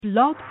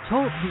Blog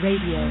Talk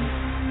Radio.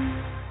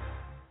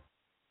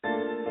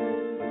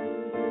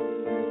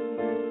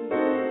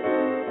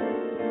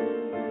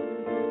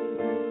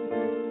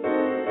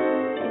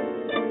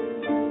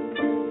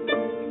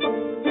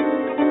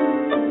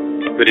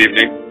 Good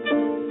evening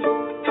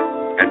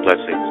and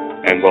blessings,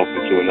 and welcome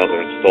to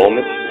another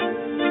installment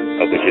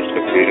of the Gist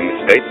of Freedom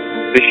Estate.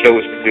 This show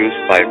is produced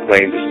by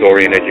acclaimed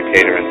historian,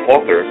 educator, and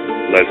author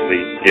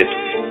Leslie Gist,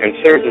 and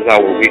serves as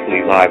our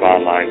weekly live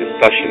online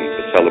discussion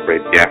to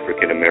celebrate the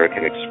African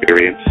American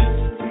experience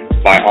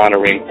by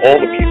honoring all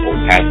the people,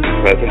 past and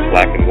present,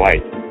 black and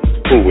white,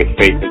 who, with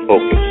faith and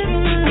focus,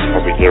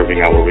 are preserving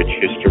our rich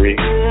history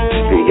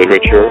through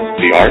literature,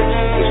 the arts,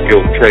 the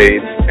skilled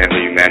trades, and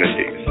the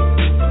humanities.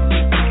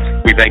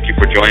 We thank you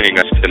for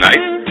joining us tonight,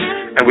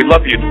 and we'd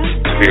love you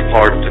to be a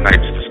part of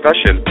tonight's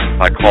discussion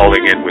by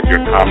calling in with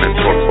your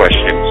comments or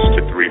questions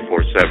to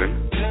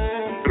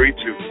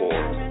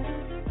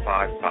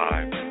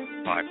 347-324-5552.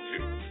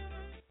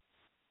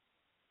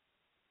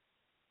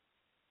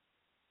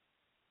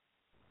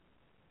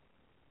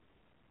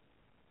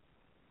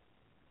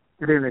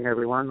 Good evening,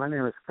 everyone. My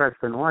name is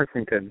Preston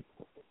Washington.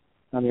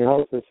 I'm your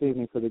host this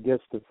evening for the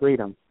Gist of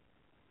Freedom.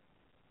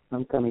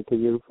 I'm coming to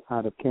you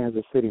out of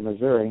Kansas City,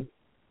 Missouri.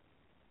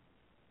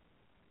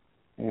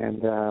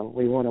 And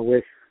we want to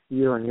wish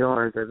you and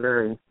yours a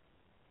very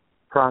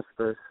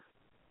prosperous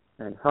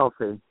and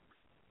healthy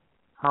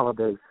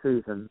holiday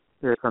season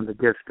here from the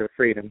Gift of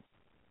Freedom.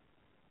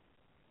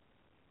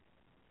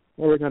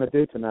 What we're going to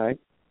do tonight,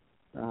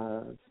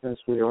 since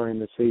we are in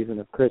the season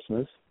of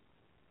Christmas,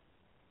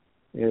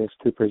 is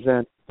to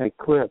present a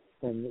clip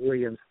from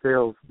William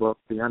Still's book,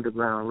 The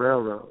Underground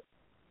Railroad,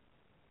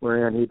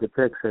 wherein he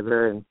depicts a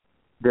very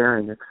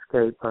daring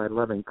escape by a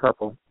loving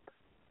couple,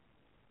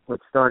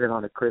 which started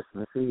on a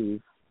Christmas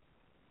Eve.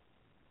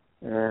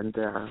 And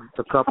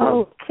the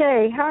couple...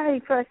 Okay. Hi,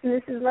 Preston.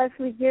 This is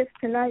Leslie Gist.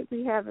 Tonight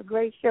we have a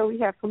great show. We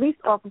have police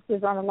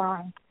officers on the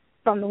line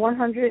from the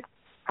 100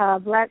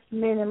 Black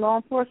Men in Law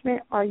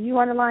Enforcement. Are you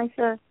on the line,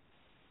 sir?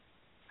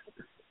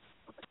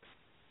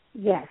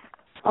 Yes.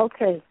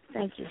 Okay.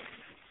 Thank you.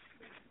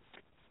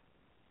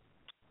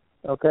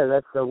 Okay,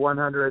 that's the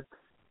 100.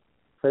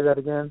 Say that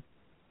again.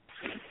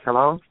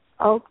 Hello?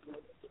 Oh.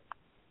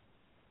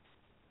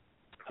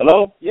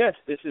 Hello? Yes,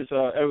 this is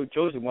Eric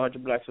Joseph,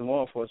 100 Blacks in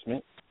Law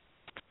Enforcement.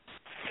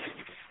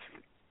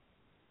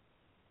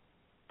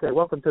 Okay,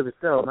 welcome to the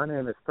show. My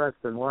name is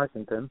Preston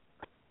Washington,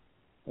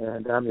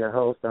 and I'm your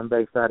host. I'm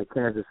based out of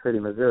Kansas City,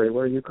 Missouri.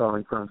 Where are you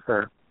calling from,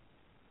 sir?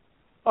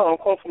 Oh, I'm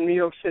calling from New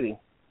York City.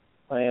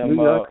 I am.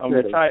 I'm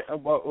retired.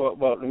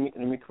 Well, let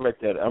me correct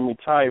that. I'm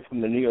retired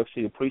from the New York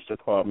City Police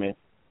Department,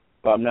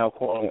 but I'm now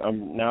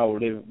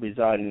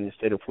residing in the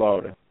state of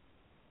Florida.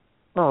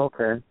 Oh,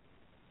 okay.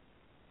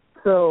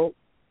 So,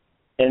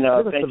 and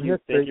thank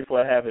you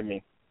for having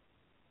me.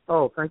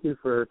 Oh, thank you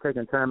for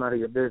taking time out of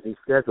your busy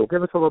schedule.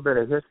 Give us a little bit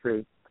of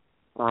history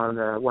on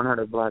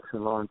 100 Blacks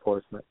in Law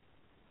Enforcement.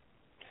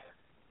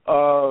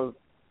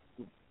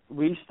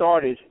 We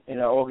started in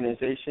our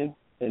organization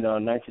in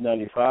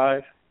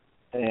 1995.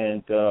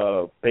 And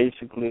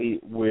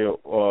basically, we're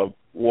all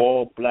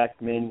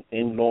black men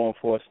in law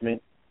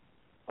enforcement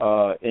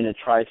in the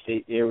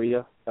tri-state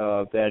area.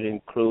 That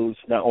includes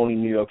not only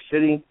New York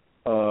City,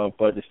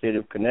 but the state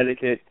of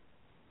Connecticut,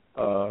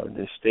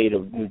 the state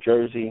of New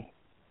Jersey,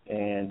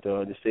 and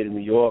the state of New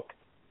York,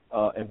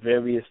 and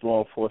various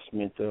law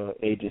enforcement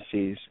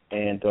agencies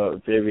and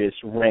various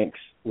ranks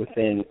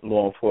within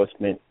law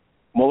enforcement.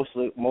 Most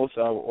of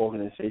our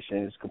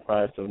organization is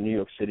comprised of New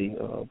York City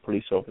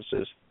police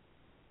officers.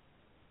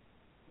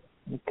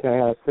 Okay,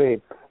 I see.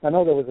 I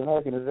know there was an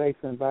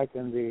organization back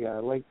in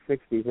the late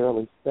 60s,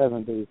 early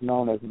 70s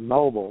known as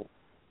NOBLE,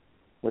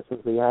 which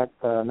was the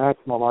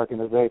National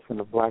Organization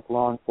of Black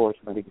Law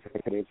Enforcement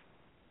Executives.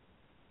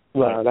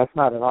 Right. That's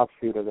not an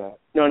offshoot of that.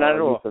 No, not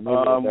at all.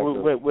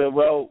 We're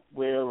well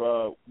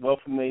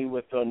familiar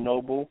with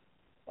NOBLE.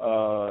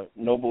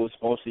 NOBLE is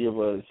mostly of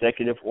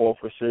executive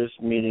officers,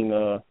 meaning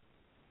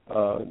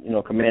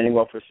commanding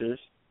officers,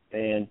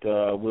 and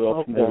we're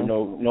all familiar with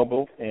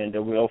NOBLE, and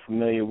we're all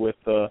familiar with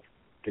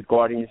the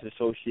Guardians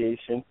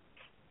Association,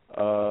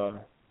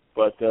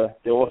 but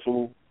they're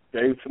also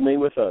very familiar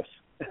with us,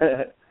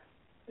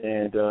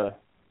 and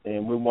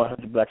we're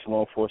 100 Blacks in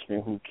Law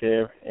Enforcement who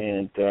care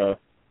and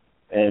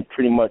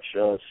pretty much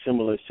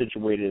similar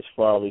situated as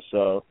far as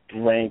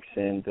ranks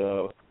and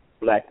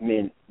black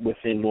men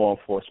within law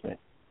enforcement.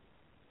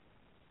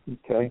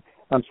 Okay,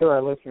 I'm sure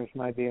our listeners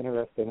might be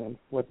interested in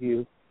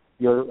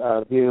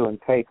your view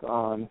and take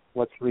on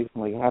what's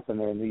recently happened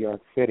there in New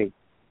York City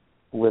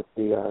with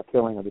the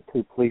killing of the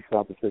two police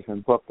officers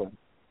in Brooklyn.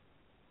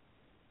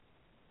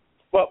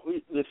 Well,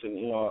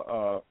 listen,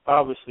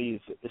 obviously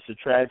it's a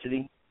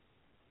tragedy.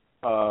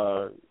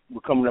 We're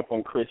coming up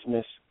on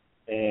Christmas,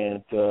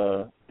 and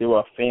there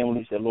are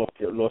families that lost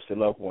their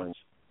loved ones.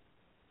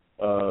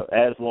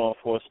 As law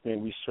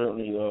enforcement, we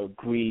certainly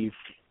grieve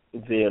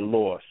their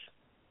loss,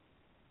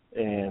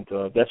 and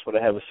that's what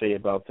I have to say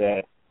about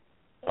that.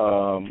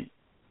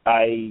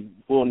 I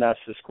will not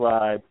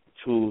subscribe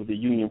to the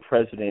union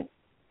president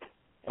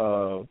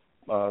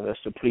that's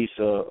the Police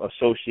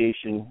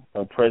Association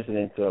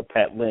President,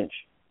 Pat Lynch,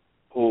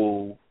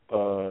 who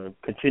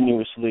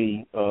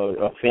continuously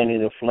fanning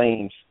the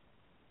flames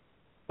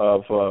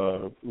of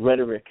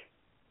rhetoric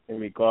in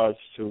regards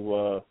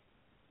to,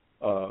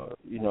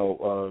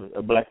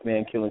 a black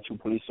man killing 2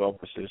 police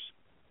officers.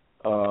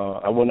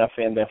 I will not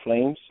fan their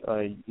flames.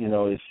 I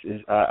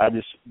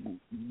just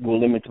will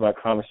limit my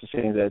comments to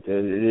saying that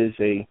it is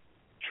a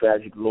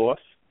tragic loss,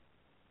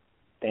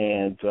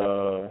 and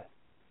we're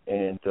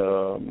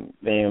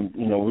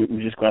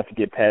just going to have to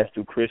get past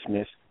through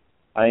Christmas.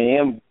 I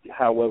am,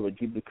 however,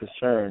 deeply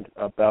concerned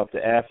about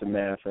the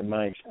aftermath and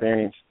my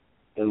experience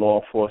in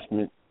law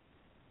enforcement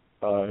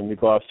in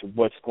regards to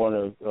what's going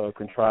to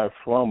contrive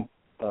from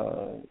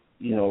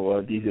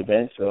these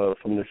events,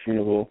 from the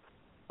funeral,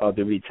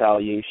 the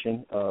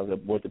retaliation,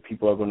 what the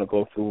people are going to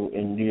go through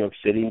in New York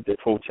City, the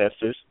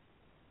protesters,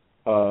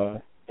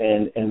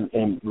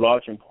 and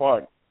large in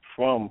part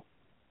from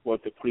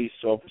what the police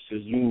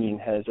officers union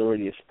has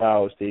already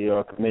espoused. They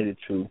are committed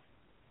to,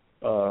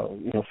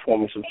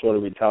 forming some sort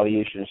of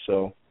retaliation.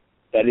 So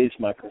that is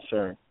my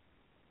concern.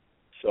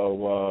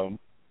 So,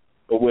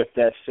 but with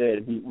that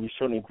said, we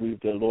certainly grieve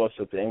the loss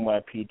of the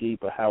NYPD.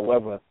 But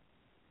however,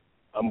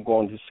 I'm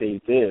going to say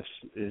this,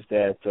 is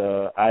that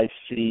I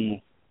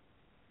see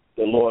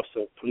the loss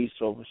of police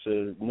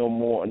officers no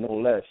more and no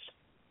less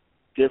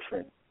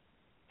different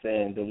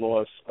than the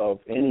loss of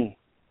any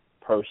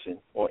person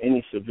or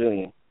any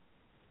civilian.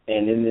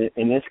 And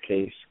in this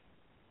case,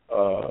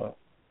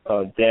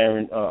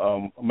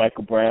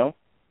 Michael Brown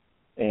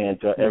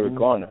and Eric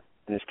Garner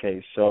in this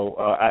case. So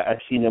I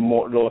see them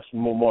more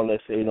or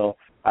less,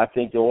 I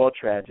think they're all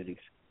tragedies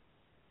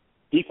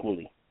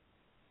equally.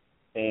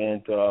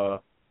 And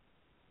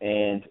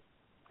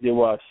there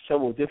were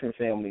several different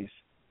families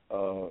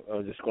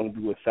that's going to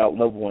be without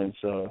loved ones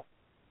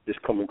this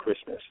coming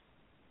Christmas.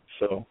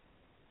 So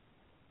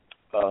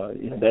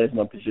that is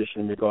my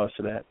position in regards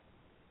to that.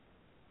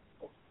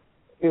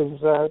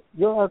 Is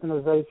your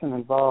organization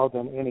involved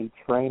in any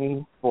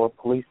training for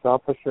police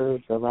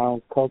officers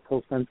around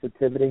cultural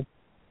sensitivity?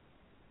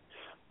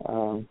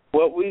 Well,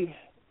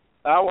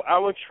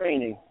 our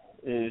training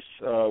is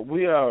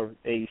we are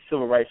a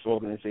civil rights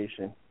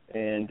organization,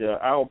 and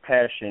our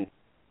passion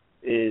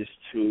is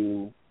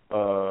for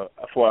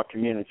our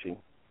community.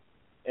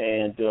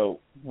 And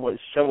what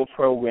several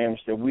programs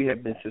that we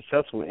have been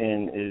successful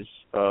in is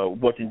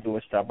What to Do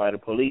and Stop by the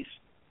Police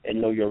and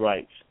Know Your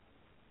Rights.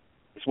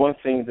 It's one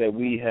thing that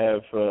we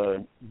have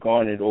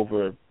garnered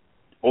over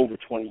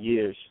 20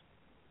 years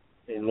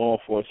in law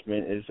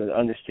enforcement is an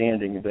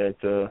understanding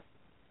that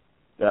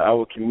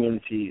our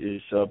community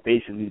is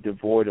basically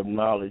devoid of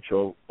knowledge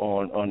of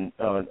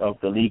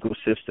the legal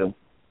system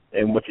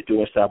and what to do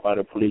and stop by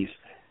the police.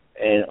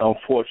 And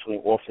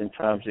unfortunately,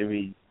 oftentimes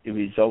it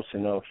results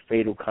in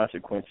fatal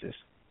consequences.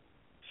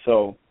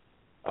 So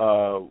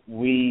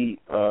we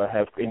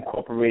have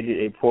incorporated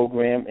a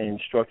program in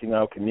instructing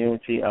our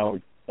community, our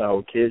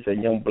kids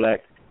and young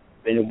black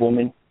men and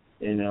women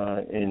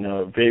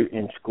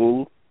in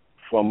school,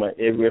 from an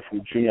area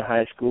from junior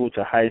high school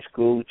to high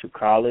school to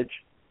college,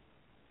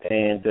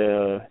 and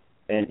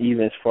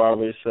even as far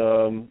as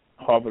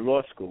Harvard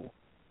Law School,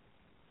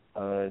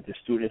 the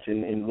students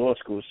in law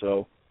school.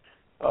 So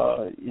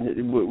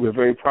we're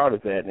very proud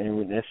of that,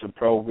 and that's a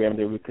program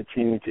that we're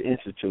continuing to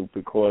institute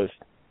because,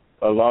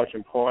 large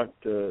in part,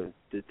 the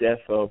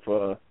death of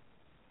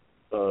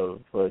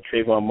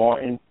Trayvon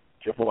Martin,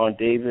 Javon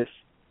Davis,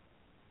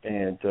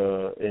 and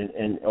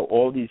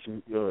all these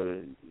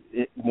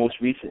most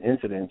recent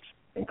incidents,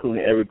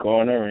 including Eric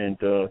Garner and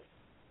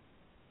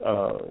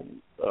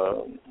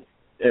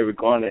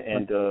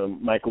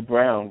Michael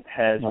Brown,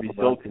 has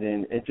resulted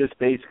in just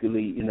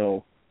basically,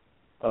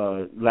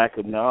 lack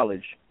of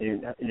knowledge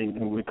when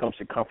it comes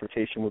to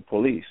confrontation with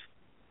police.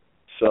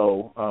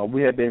 So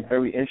we have been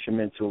very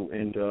instrumental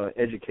in the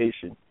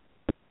education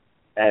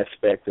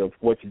aspect of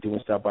what to do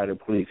and stop by the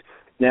police.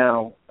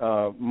 Now,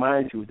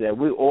 mind you that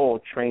we all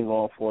train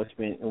law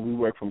enforcement, and we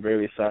work from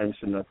various sides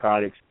of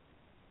narcotics,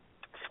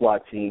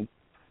 SWAT team,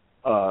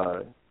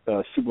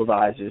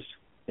 supervisors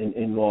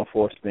in law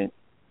enforcement,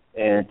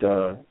 and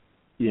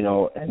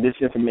and this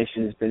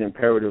information has been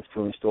imperative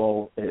to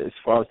install as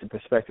far as the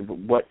perspective of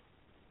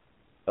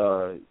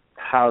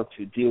how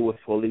to deal with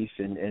police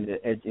and the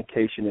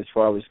education as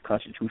far as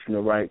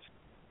constitutional rights,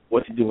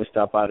 what to do and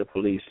stop by the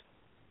police.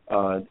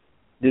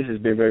 This has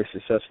been very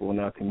successful in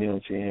our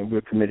community, and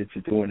we're committed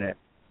to doing that.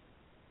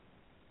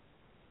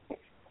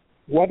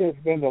 What has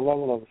been the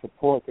level of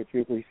support that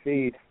you've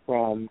received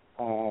from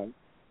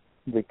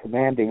the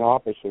commanding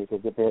officers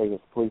of the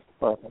various police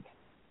departments,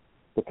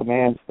 the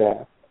command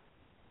staff?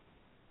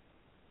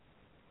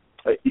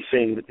 You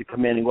saying the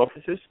commanding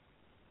officers?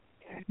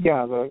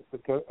 Yeah,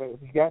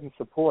 you've gotten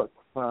support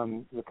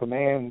from the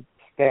command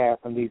staff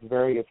in these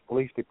various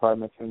police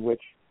departments in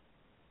which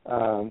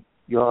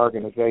your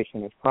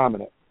organization is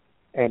prominent,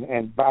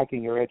 and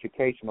backing your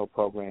educational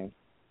programs,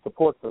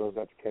 support for those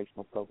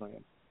educational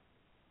programs.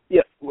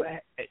 Yeah,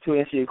 to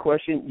answer your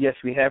question, yes,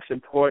 we have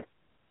support.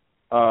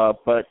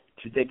 but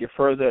to take it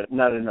further,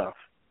 not enough.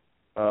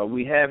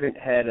 We haven't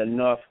had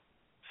enough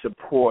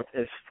support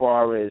as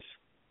far as,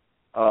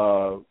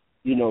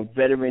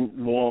 veteran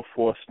law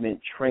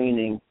enforcement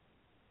training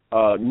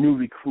new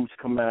recruits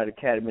coming out of the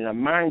academy. Now,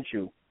 mind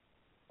you,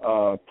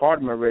 part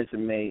of my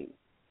resume,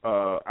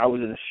 I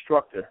was an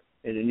instructor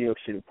in the New York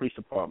City Police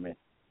Department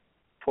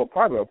for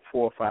probably about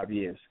 4 or 5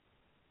 years.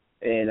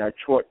 And I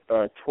taught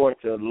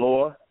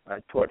law. I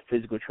taught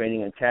physical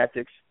training and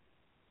tactics.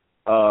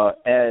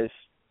 As,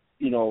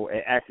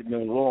 an active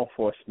member of law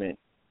enforcement,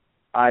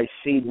 I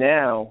see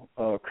now,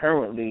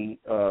 currently,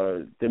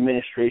 the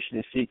administration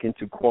is seeking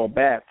to call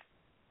back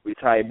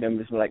retired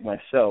members like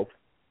myself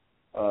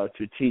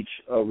to teach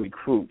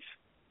recruits.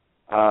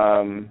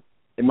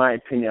 In my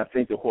opinion, I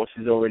think the horse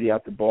is already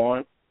out the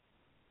barn.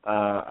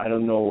 I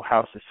don't know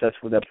how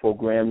successful that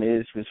program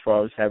is as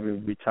far as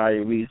having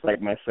retirees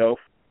like myself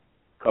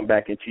come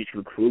back and teach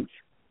recruits.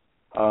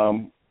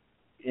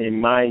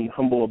 In my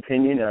humble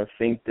opinion, I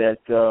think that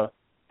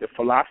the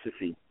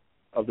philosophy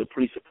of the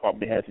police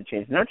department has to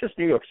change, not just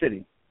New York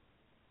City,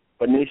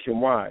 but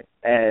nationwide.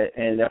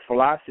 And that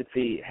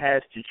philosophy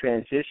has to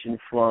transition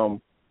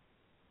from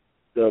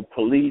the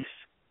police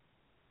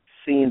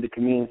seeing the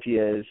community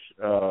as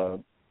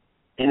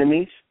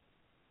enemies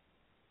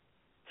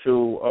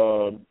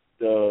to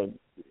the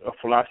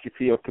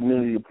philosophy of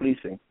community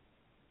policing,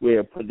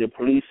 where the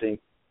policing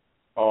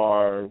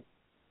are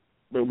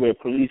where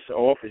police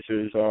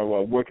officers are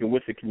working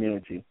with the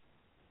community.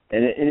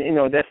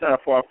 And that's not a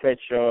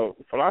far-fetched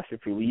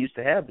philosophy. We used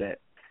to have that.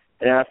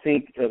 And I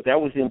think that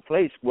was in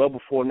place well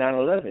before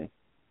 9/11.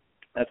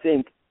 I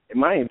think, in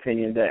my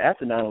opinion, that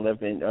after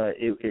 9/11,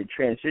 it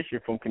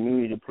transitioned from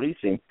community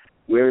policing,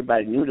 where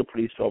everybody knew the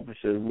police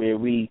officer, where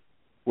we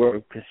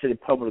were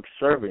considered public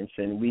servants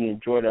and we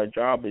enjoyed our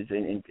job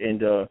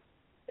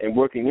and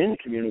working in the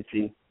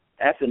community.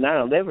 After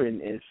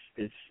 9/11,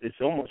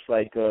 it's almost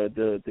like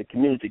the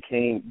community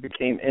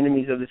became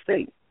enemies of the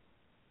state.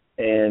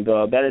 And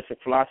that is a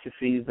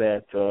philosophy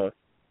that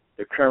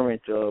the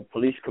current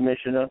police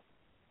commissioner,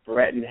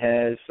 Bratton,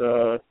 has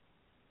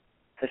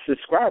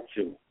subscribed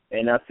to.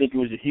 And I think it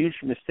was a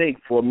huge mistake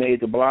for Mayor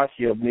de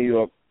Blasio of New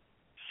York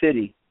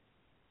City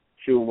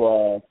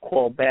to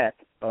call back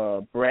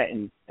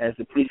Bratton as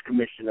the police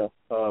commissioner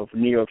of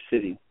New York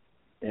City.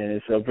 And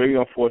it's very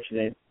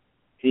unfortunate.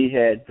 He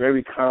had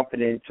very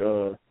competent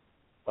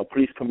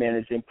police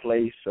commanders in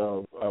place.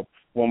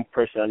 One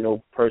person I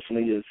know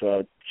personally is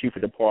Chief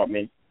of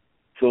Department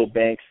Phil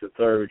Banks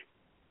III,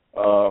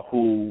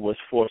 who was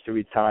forced to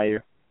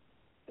retire,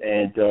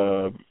 and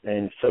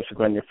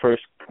subsequently the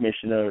first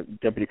commissioner,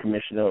 Deputy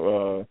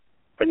Commissioner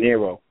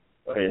Pinero,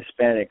 a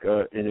Hispanic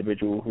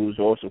individual who's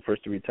also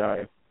first to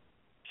retire.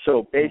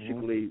 So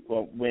basically,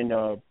 when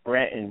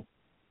Bratton,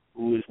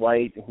 who is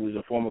white, who is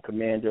a former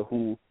commander,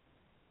 who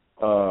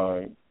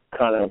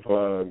kind of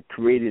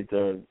created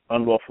the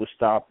unlawful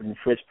stop and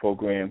frisk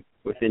program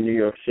within New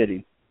York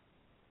City,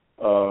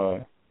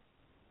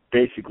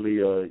 basically,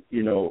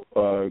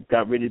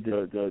 got rid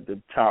of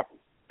the top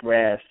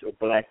brass of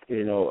black,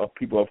 of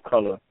people of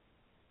color,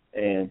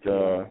 and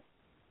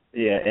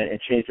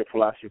changed the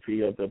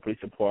philosophy of the police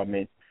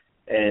department.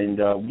 And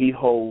we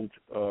hold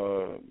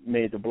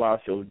Mayor de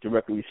Blasio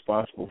directly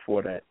responsible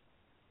for that.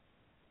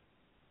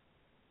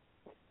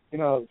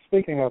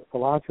 Speaking of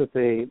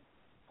philosophy,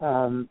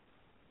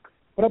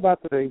 what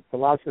about the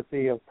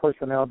philosophy of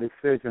personnel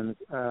decisions,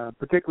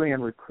 particularly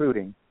in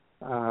recruiting?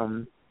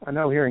 I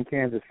know here in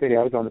Kansas City,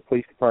 I was on the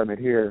police department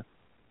here,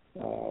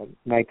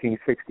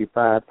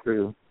 1965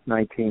 through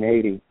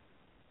 1980.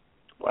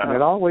 Wow. And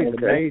it always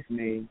amazed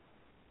me.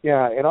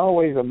 Yeah, it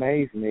always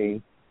amazed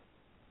me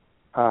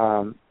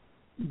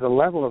the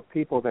level of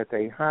people that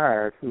they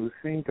hired who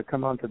seemed to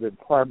come onto the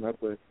department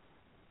with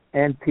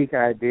antique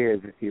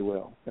ideas, if you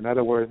will. In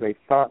other words, they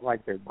thought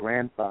like their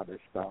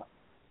grandfathers thought.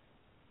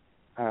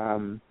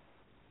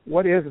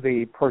 What is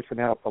the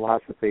personnel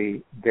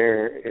philosophy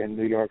there in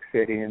New York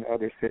City and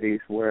other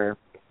cities where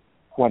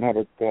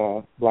 100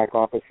 black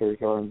officers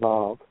are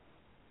involved?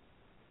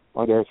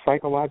 Are there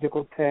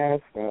psychological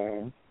tests?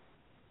 Is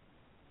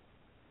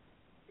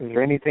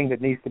there anything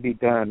that needs to be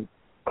done,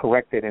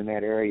 corrected in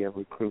that area of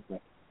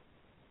recruitment?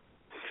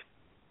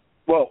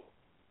 Well,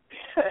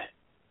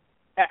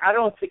 I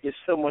don't think it's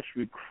so much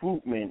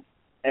recruitment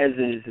as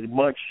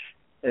much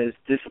as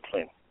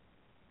discipline.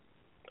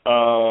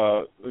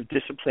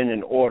 Discipline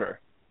and order,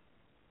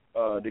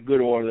 the good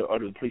order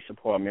of the police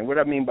department. What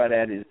I mean by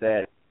that is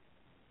that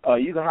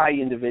you can hire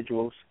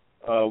individuals.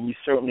 We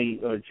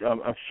certainly,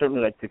 I'm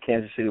certainly like the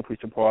Kansas City Police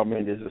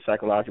Department. There's a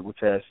psychological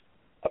test,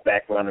 a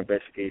background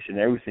investigation,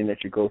 everything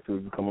that you go through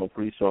to become a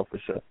police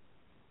officer.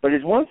 But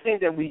there's one thing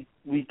that we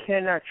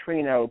cannot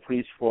train our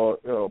police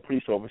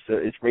officer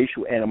is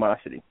racial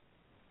animosity.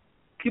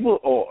 People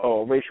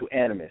are racial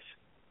animus.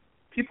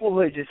 People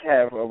who just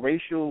have a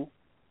racial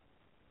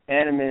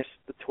animus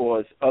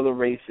towards other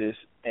races,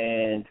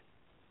 and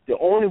the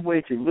only way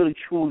to really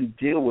truly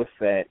deal with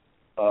that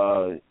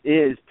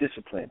is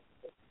discipline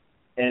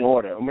and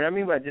order. And what I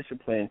mean by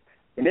discipline,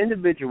 an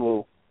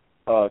individual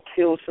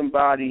kills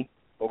somebody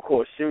or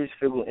cause serious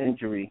physical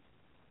injury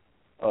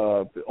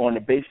on the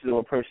basis of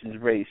a person's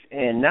race.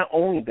 And not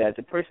only that,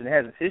 the person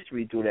has a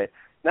history to that.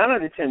 9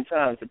 out of 10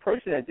 times, the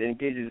person that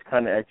engages in this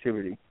kind of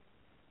activity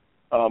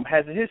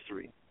has a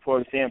history.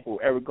 For example,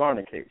 Eric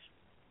Garner case.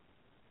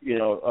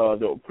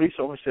 The police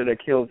officer that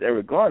killed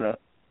Eric Garner,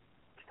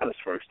 it's not his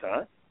first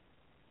time.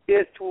 He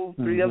has 2 or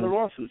 3 other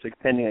lawsuits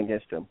pending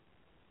against him,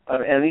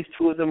 and at least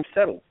 2 of them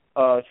settled.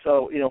 For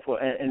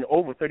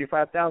over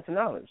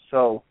 $35,000.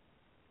 So,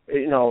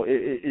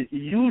 it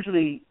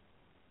usually,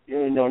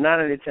 9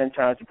 out of 10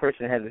 times the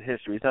person has a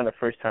history. It's not a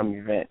first-time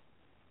event.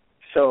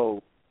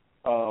 So,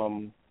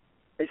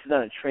 it's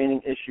not a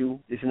training issue.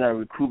 It's not a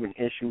recruitment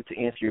issue, to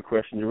answer your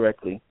question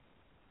directly.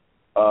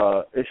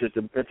 It's just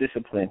a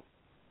discipline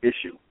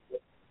issue.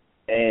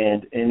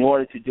 And in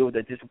order to deal with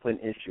that discipline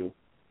issue,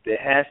 there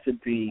has to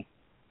be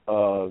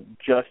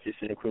justice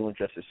in the criminal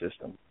justice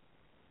system.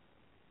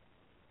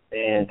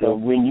 And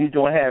when you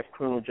don't have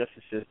criminal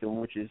justice system,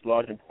 which is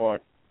large in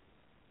part,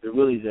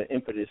 really the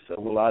impetus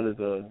of a lot of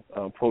the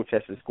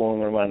protests that's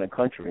going around the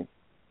country,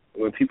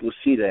 when people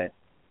see that,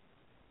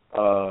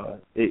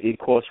 it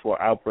calls for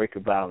outbreak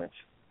of violence,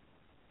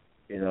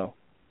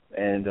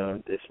 and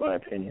that's my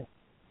opinion.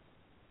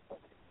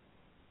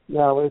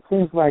 Yeah, well, it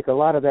seems like a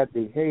lot of that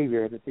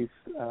behavior that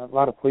a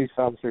lot of police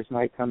officers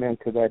might come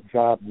into that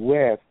job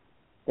with,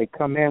 they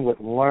come in with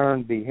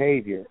learned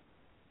behavior,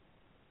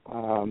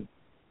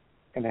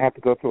 and they have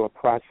to go through a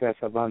process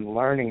of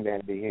unlearning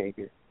that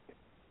behavior.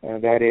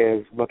 And that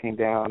is looking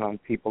down on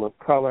people of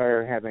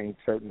color, having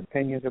certain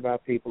opinions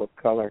about people of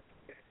color,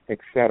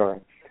 etc.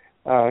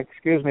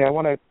 Excuse me, I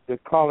wanted the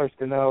callers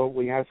to know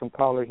we have some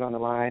callers on the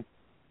line.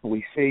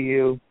 We see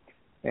you,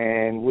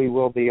 and we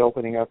will be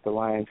opening up the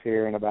lines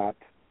here in about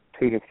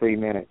 2 to 3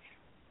 minutes.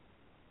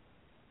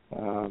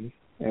 And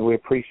we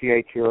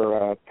appreciate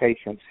your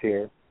patience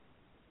here.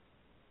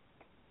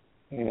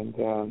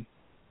 And,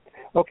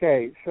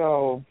 okay,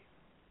 so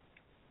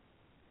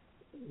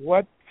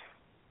what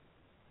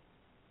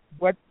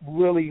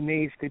really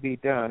needs to be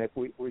done? If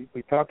we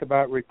talked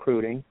about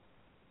recruiting,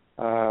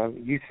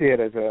 you see it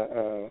as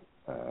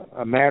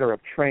a matter of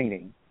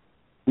training.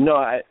 No,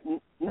 I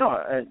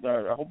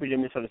hope you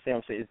didn't misunderstand what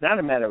I'm saying. It's not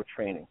a matter of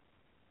training.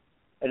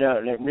 And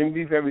let me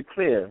be very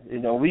clear.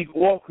 We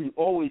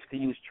always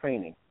can use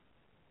training.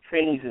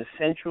 Training is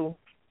essential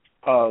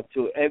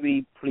to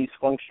every police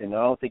function.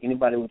 I don't think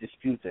anybody would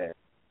dispute that.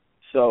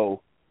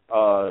 So,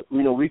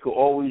 we could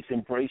always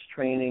embrace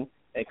training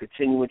and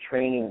continue with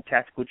training and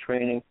tactical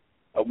training.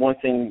 One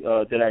thing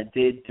that I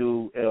did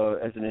do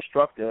as an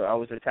instructor, I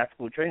was a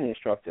tactical training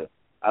instructor.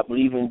 I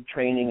believe in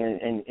training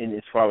and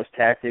as far as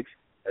tactics,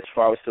 as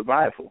far as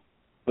survival.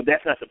 But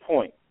that's not the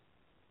point.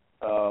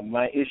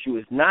 My issue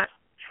is not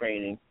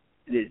training,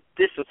 it is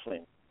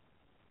discipline.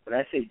 When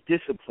I say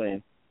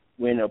discipline,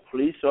 when a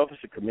police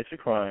officer commits a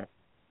crime,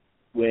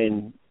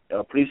 when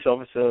a police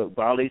officer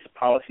violates the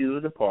policies of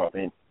the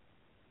department,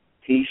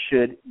 he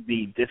should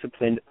be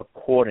disciplined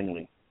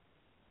accordingly.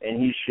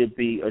 And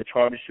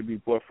charges should be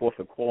brought forth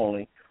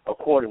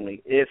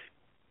accordingly if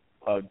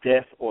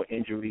death or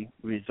injury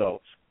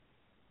results.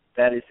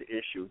 That is the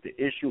issue. The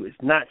issue is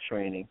not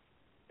training,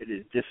 it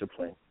is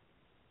discipline.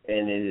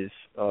 And it is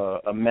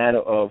a matter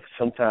of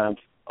sometimes,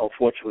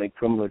 unfortunately,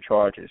 criminal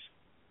charges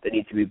that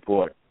need to be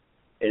brought.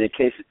 In the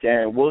case of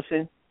Darren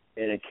Wilson,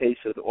 in the case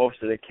of the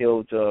officer that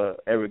killed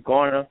Eric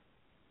Garner,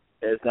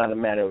 it's not a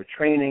matter of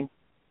training.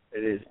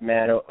 It is a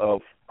matter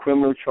of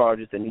criminal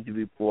charges that need to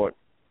be brought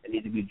and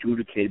need to be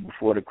adjudicated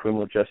before the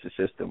criminal justice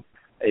system,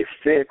 a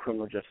fair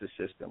criminal justice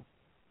system.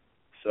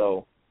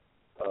 So,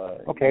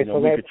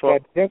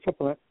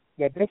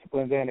 that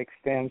discipline then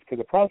extends to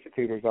the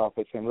prosecutor's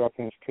office in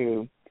reference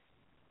to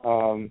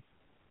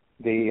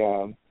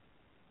the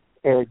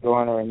Eric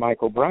Garner and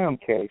Michael Brown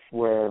case,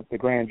 where the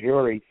grand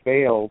jury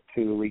failed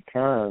to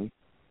return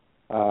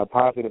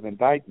positive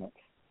indictments.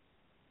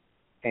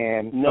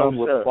 And no,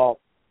 sir.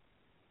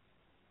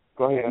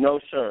 Go ahead. No,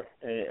 sir.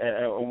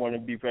 I want to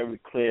be very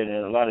clear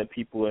that a lot of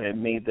people have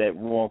made that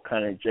wrong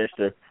kind of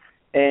gesture.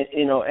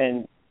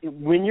 And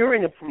when you're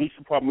in the police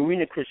department, we're in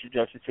the Christian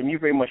justice system, you're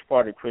very much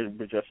part of the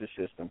criminal justice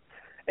system.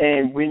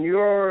 And when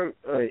you're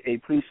a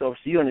police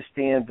officer, you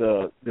understand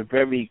the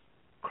very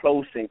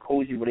close and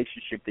cozy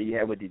relationship that you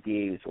have with the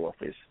DA's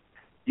office.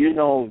 You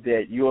know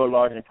that you're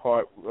large in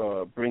part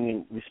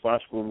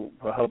responsible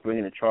for help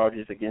bringing the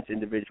charges against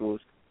individuals.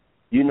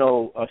 You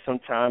know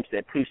sometimes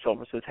that police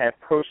officers have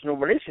personal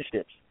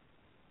relationships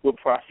with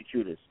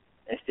prosecutors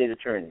and state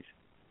attorneys.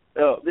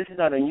 This is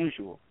not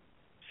unusual.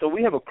 So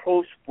we have a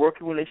close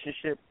working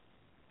relationship,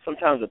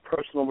 sometimes a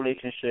personal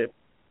relationship.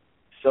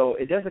 So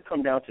it doesn't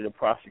come down to the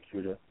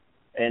prosecutor.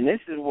 And this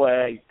is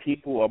why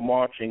people are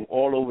marching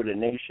all over the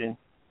nation,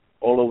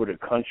 all over the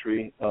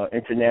country,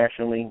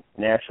 internationally,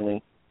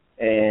 nationally.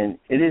 And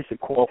it is a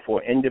call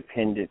for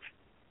independent,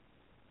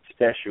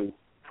 special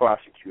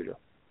prosecutor.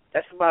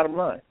 That's the bottom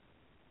line.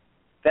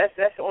 That's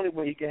the only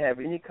way you can have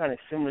any kind of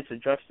semblance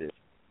of justice.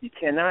 You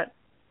cannot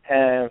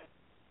have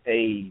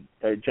a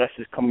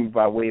justice coming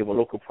by way of a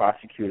local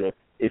prosecutor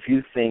if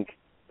you think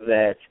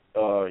that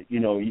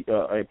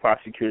a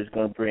prosecutor is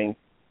going to bring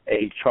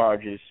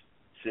charges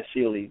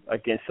sincerely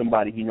against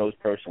somebody he knows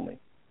personally.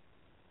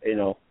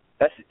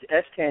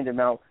 That's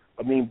tantamount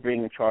of me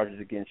bringing charges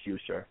against you,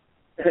 sir.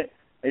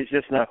 It's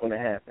just not going to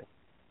happen.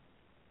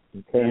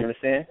 Okay. You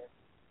understand?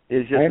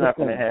 It's just not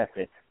going to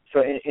happen.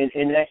 So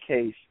in that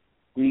case,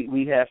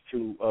 we have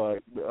to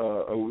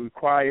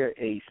require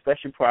a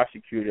special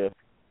prosecutor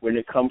when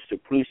it comes to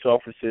police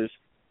officers,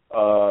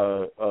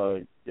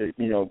 either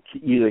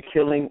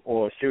killing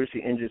or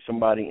seriously injured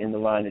somebody in the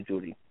line of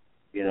duty.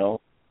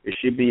 It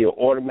should be an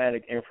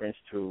automatic inference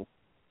to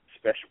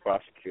special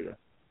prosecutor,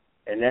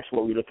 and that's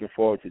what we're looking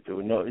forward to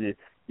do.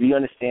 We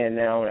understand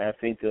now, and I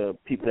think the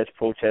people that's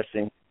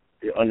protesting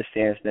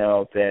understands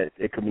now that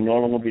it could no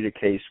longer be the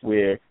case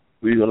where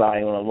we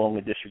rely on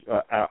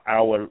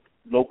our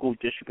local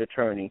district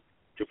attorney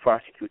to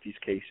prosecute these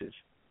cases.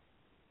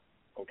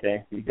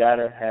 Okay, we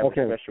gotta have a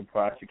special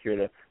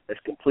prosecutor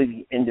that's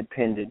completely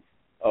independent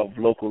of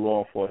local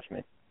law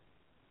enforcement.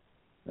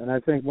 And I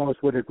think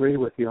most would agree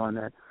with you on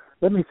that.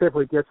 Let me see if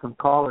we get some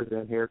callers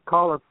in here.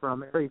 Caller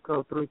from area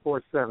code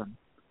 347.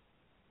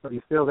 Are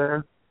you still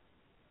there?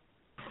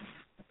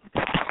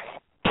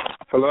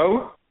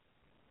 Hello?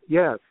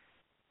 Yes.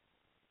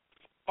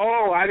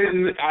 Oh, I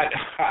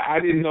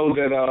didn't know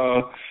that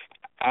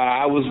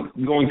I was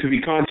going to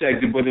be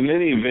contacted, but in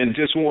any event,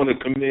 just want to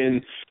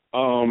commend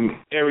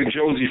Eric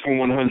Josie from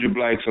 100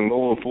 Blacks in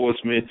Law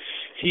Enforcement.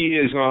 He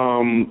has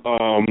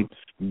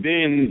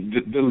been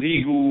the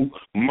legal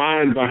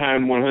mind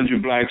behind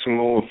 100 Blacks in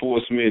Law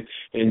Enforcement,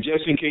 and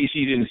just in case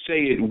he didn't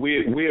say it,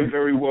 we're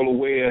very well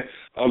aware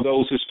of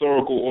those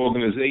historical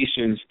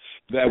organizations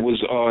that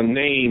was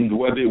named,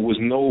 whether it was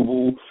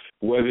Noble,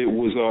 whether it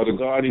was the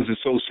Guardians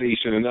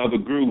Association and other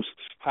groups.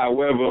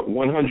 However,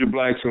 100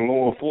 Blacks in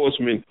Law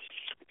Enforcement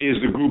is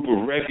the group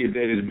of record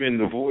that has been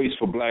the voice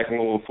for black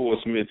law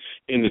enforcement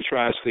in the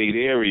tri-state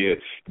area.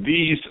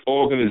 These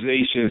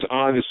organizations,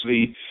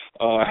 honestly,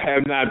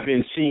 have not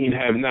been seen,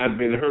 have not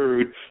been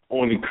heard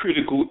on the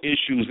critical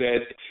issues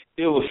that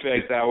ill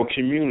affect our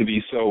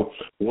community. So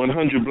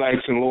 100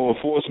 Blacks in Law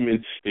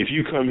Enforcement, if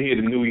you come here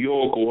to New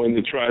York or in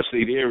the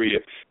tri-state area,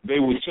 they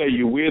will tell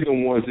you we're the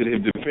ones that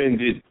have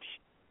defended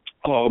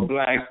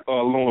black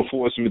law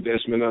enforcement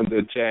that's been under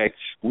attack.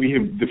 We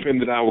have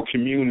defended our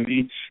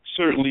community.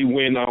 Certainly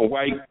when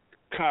white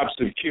cops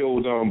have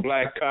killed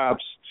black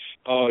cops,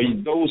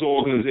 those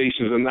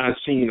organizations are not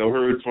seen or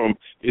heard from.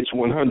 It's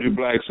 100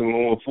 Blacks in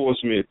Law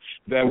Enforcement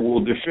that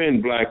will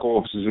defend black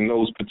officers in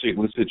those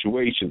particular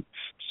situations.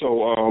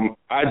 So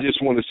I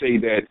just want to say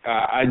that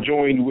I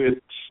joined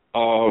with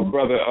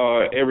Brother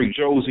Eric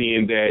Josie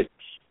in that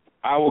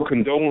our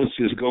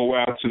condolences go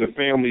out to the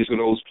families of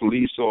those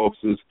police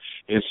officers,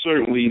 and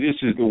certainly this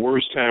is the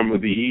worst time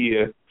of the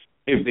year.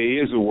 If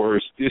there is a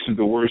worst, this is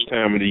the worst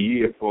time of the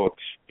year for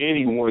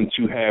anyone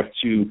to have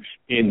to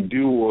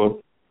endure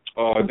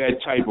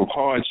that type of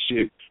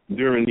hardship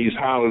during these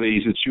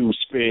holidays that you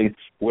spend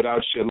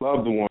without your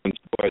loved ones.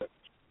 But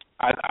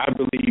I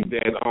believe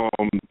that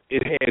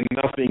it had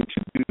nothing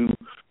to do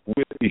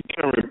with the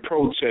current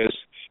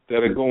protests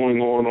that are going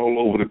on all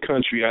over the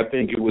country. I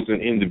think it was an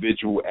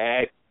individual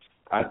act.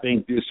 I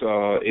think this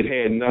it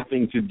had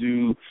nothing to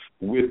do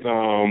with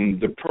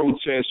the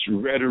protest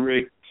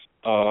rhetoric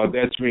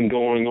that's been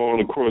going on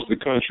across the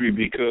country,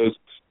 because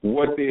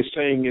what they're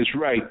saying is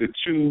right. The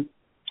two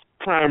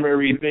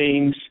primary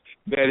things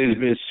that has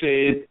been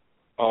said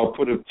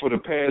for the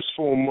past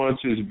 4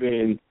 months has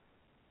been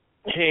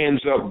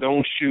hands up,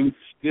 don't shoot.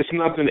 There's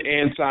nothing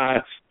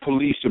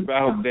anti-police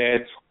about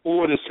that,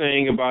 or the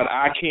saying about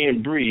I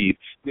can't breathe.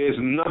 There's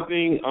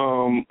nothing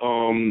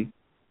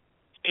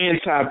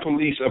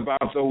anti-police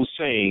about those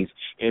sayings,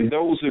 and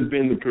those have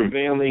been the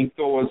prevailing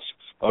thoughts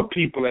of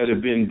people that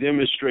have been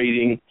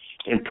demonstrating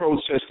and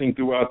protesting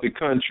throughout the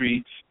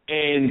country,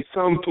 and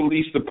some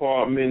police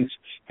departments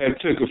have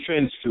took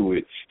offense to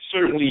it.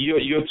 Certainly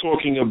you're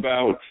talking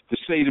about the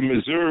state of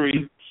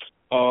Missouri.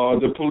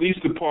 The police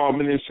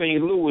department in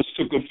St. Louis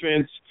took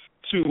offense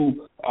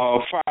to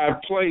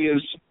 5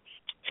 players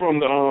from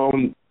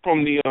the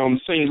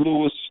St.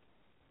 Louis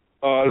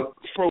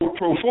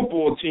pro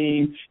football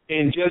team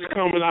and just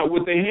coming out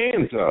with their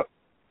hands up.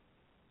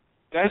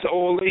 That's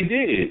all they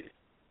did.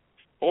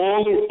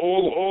 All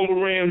the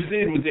Rams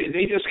did was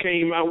they just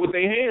came out with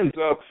their hands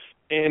up,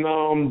 and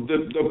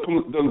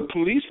the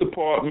police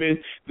department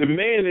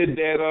demanded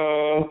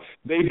that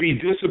they be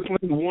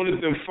disciplined,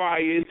 wanted them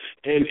fired,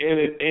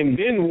 and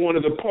then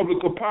wanted a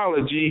public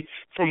apology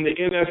from the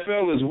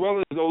NFL as well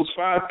as those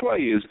 5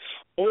 players,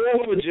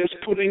 all for just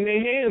putting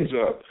their hands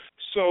up.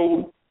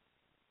 So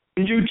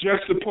when you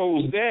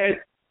juxtapose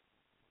that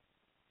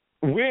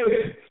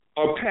with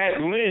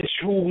Pat Lynch,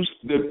 who's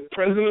the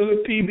president of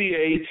the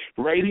PBA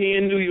right here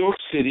in New York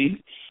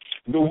City,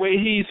 the way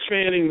he's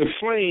fanning the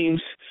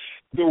flames,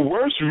 the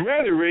worst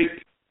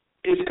rhetoric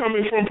is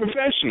coming from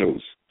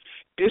professionals.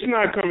 It's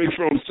not coming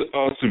from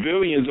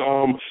civilians,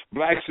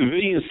 black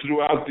civilians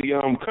throughout the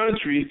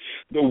country.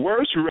 The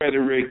worst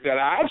rhetoric that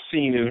I've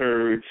seen and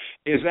heard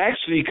is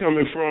actually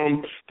coming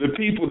from the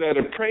people that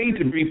are paid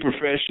to be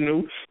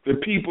professional,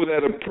 the people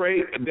that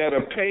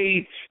are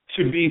paid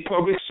to be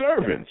public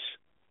servants.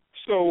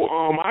 So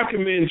I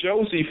commend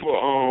Josie for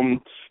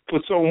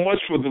so much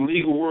for the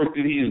legal work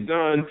that he has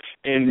done,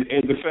 and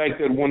the fact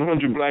that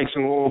 100 Blacks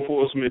in Law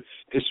Enforcement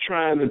is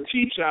trying to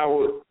teach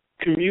our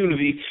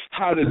community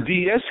how to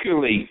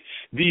de-escalate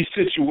these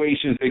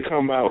situations that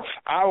come out.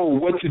 Our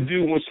what to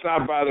do when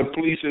stopped by the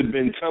police has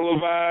been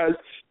televised.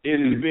 It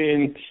has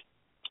been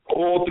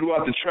all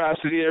throughout the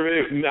Tri-City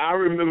area. I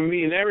remember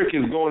me and Eric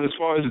is going as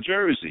far as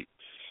Jersey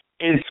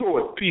and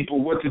taught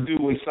people what to do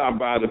when stopped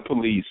by the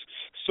police.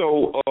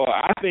 So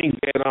I think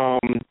that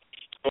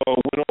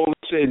when all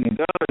is said and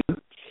done,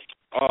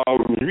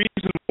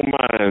 reasonable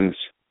minds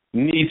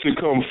need to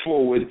come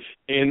forward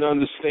and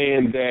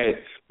understand that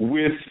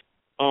with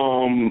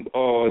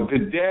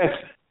the death,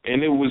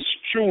 and it was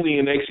truly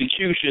an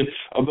execution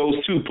of those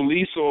two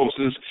police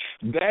officers,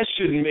 that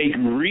should make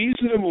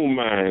reasonable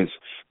minds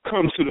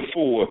come to the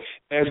fore,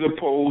 as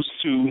opposed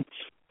to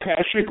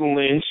Patrick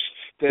Lynch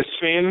that's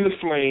fanning the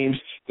flames,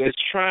 that's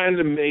trying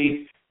to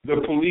make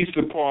the police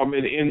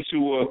department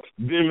into a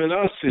them and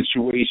us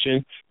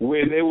situation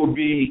where there will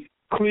be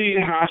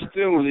clear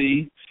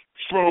hostility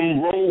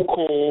from roll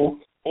call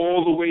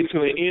all the way to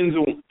the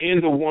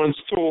end of one's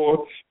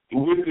tour,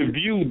 with the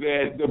view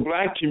that the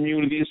black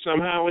community is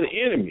somehow an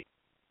enemy.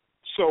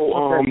 So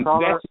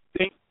that's the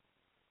thing.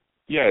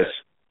 Yes.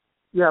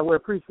 Yeah, we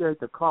appreciate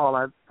the call.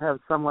 I have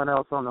someone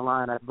else on the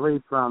line, I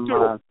believe, from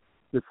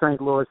the St.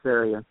 Louis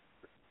area,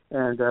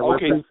 and we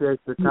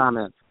appreciate the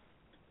comments.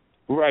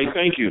 Right,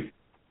 thank you.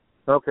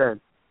 Okay.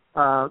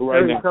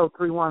 Area code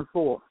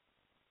 314.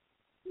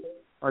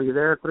 Are you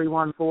there,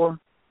 314?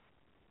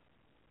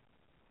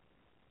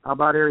 How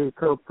about area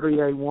code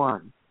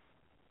 381?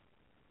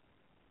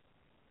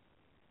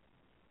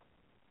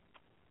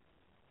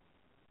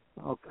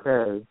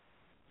 Okay.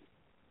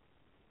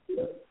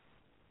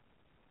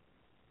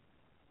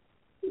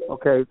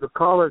 Okay, the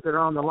callers that are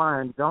on the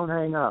line, don't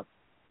hang up.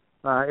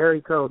 Area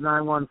code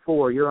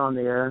 914, you're on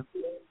the air.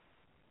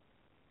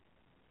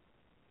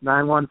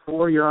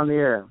 914, you're on the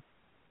air.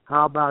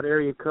 How about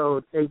area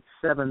code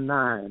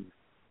 879?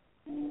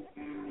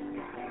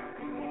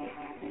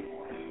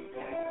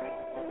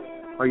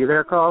 Are you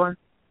there, caller?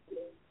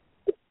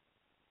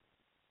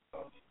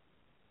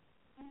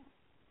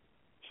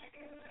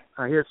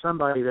 I hear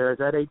somebody there. Is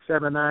that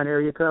 879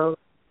 area code?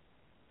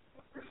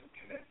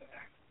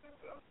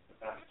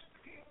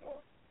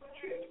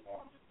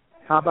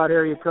 How about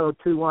area code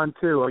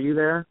 212? Are you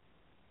there?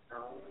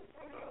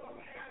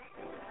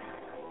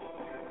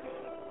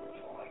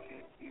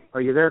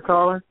 Are you there,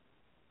 caller?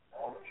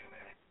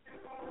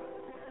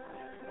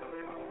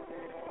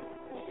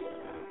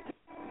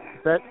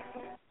 Is that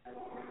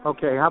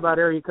okay? How about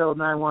area code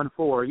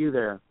 914? Are you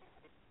there?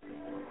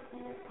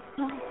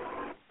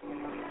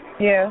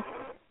 Yeah.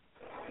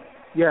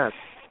 Yes.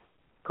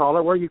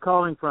 Caller, where are you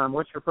calling from?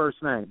 What's your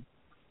first name?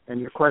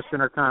 And your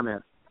question or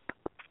comment?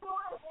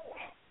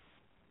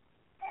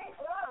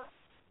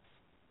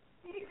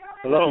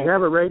 Hello? Do you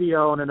have a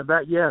radio on in the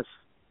back? Yes.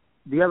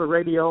 Do you have a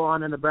radio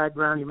on in the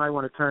background? You might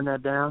want to turn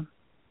that down.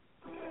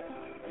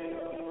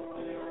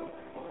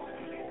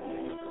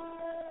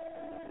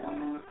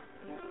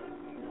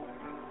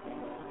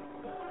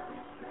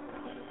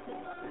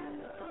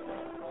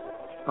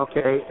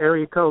 Okay,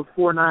 area code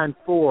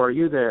 494, are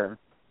you there?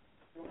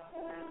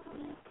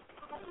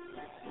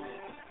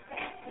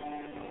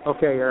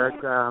 Okay, Eric.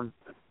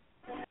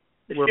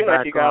 It we're seems back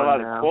like you got a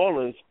lot now. of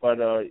callers,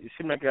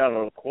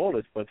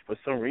 but for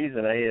some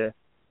reason I hear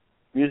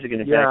music in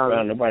the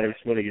background. Nobody's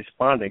really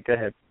responding. Go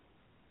ahead.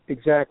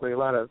 Exactly, a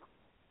lot of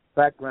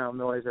background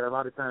noise there. A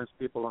lot of times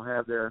people don't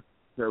have their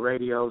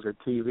radios or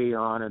TV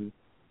on and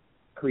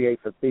create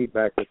the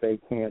feedback that they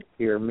can't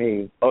hear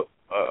me. Oh,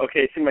 okay.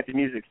 It seems like the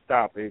music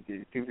stopped. If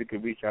you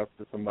could reach out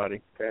to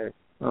somebody. Okay.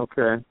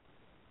 Okay.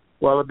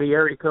 Well, it'd be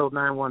area code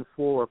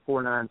 914 or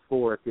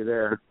 494 if you're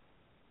there.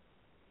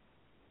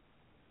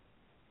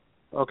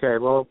 Okay,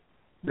 well,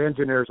 the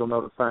engineers will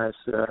notify us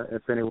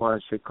if anyone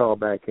should call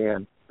back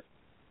in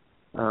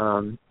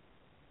to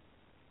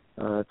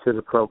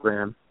the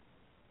program.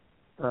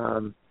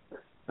 I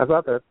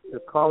thought that the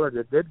caller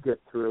that did get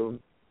through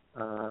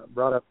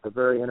brought up a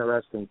very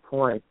interesting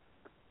point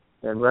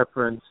in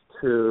reference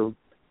to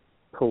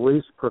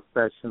police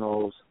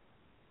professionals,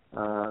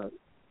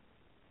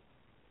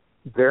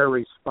 their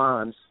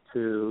response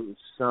to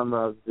some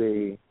of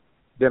the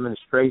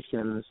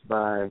demonstrations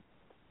by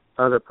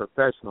other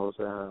professionals.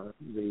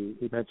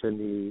 He mentioned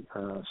the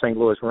St.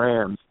 Louis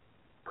Rams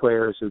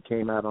players who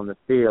came out on the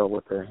field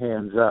with their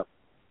hands up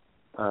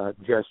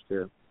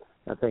gesture.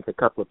 I think a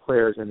couple of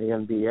players in the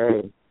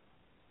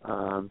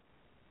NBA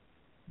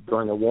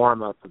during a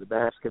warm-up for the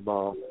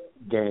basketball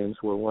games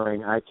were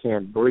wearing "I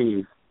Can't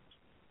Breathe"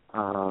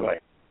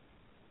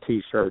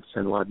 T-shirts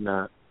and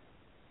whatnot.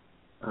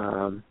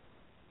 So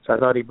I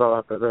thought he brought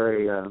up a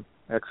very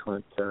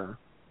excellent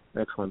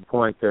excellent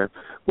point there.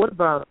 What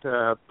about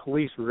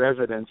police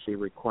residency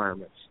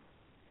requirements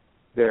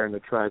there in the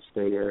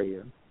tri-state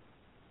area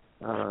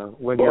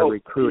when you're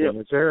recruiting?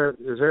 Is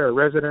there a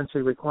residency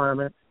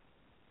requirement?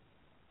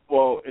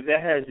 Well,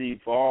 that has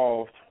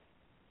evolved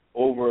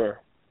over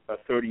a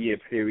 30-year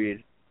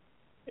period,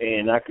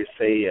 and I could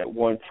say at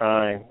one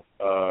time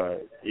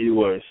it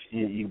was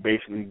you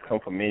basically come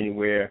from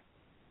anywhere,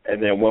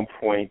 and then at one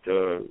point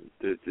the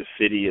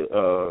city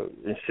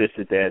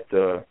insisted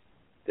that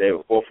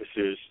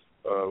officers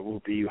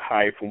would be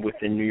hired from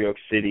within New York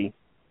City.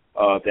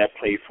 That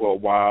played for a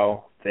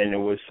while. Then it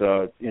was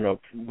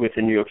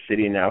within New York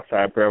City and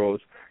outside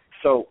boroughs.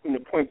 So the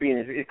point being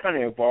is it kind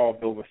of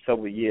evolved over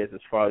several years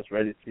as far as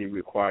residency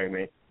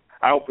requirement.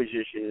 Our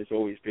position has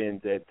always been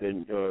that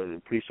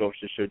the police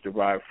officers should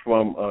derive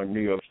from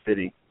New York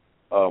City.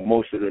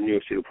 Most of the New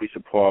York City Police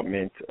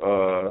Department,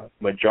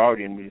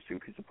 majority of the New York City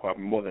Police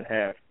Department, more than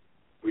half,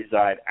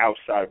 reside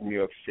outside of New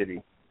York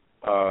City.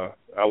 I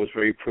was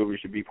very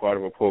privileged to be part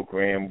of a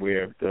program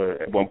where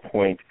at one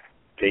point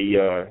they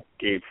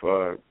gave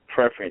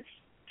preference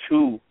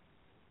to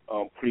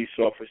police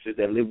officers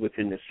that live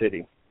within the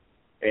city.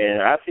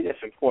 And I think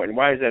that's important.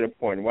 Why is that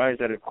important? Why is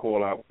that a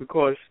call out?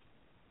 Because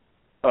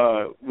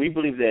we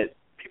believe that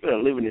people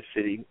that live in the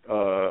city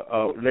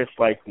are less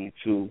likely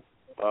to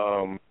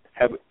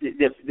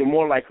they're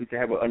more likely to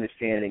have an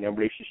understanding and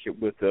relationship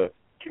with the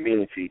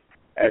community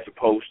as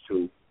opposed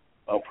to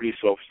police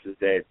officers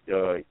that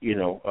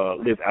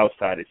live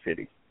outside the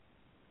city.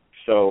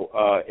 So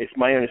it's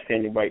my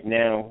understanding right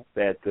now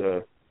that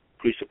the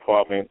police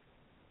department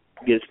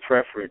gives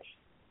preference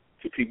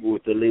to people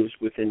that lives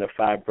within the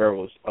 5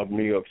 boroughs of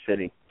New York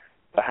City.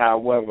 But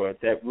however,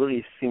 that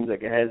really seems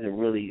like it hasn't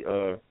really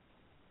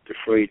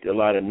defrayed a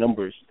lot of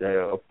numbers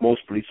of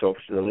most police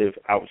officers that live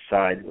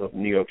outside of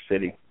New York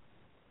City.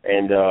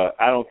 And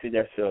I don't think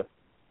that's a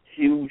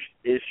huge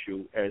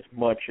issue as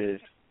much as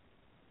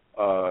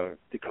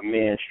the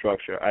command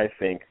structure, I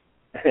think,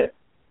 that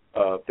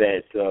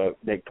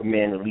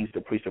command and leads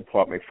the police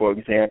department. For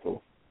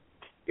example,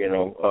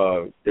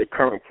 the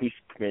current police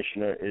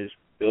commissioner is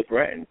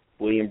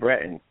William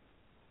Bratton.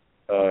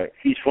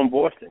 He's from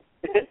Boston.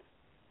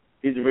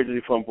 He's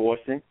originally from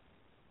Boston.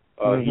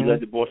 He led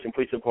the Boston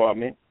Police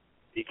Department.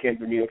 He came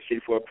to New York City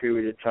for a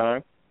period of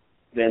time,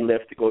 then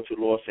left to go to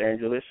Los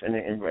Angeles,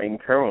 and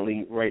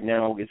currently, right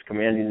now, is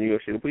commanding the New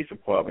York City Police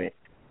Department.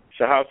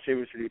 So how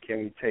seriously can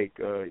we take,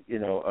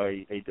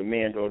 a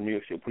demand on New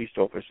York City police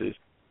officers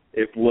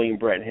if William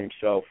Bratton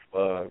himself,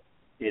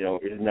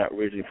 is not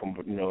originally from,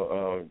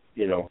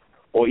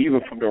 or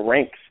even from the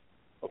ranks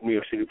of New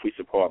York City Police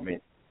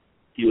Department?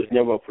 He was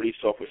never a police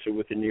officer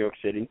within New York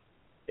City,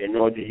 and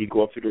nor did he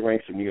go up to the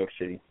ranks of New York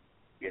City.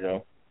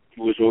 He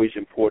was always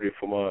imported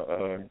from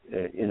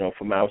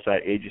from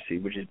outside agency,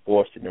 which is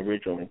Boston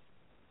originally.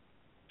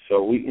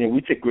 So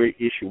we take great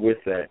issue with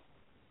that.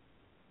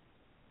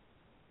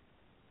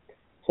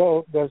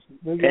 So does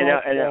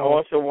I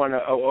also want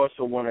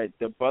to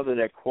the brother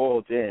that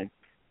called in,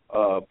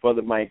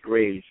 Brother Mike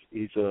Graves.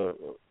 He's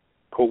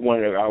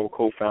one of our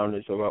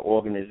co-founders of our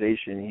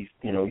organization.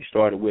 He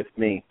started with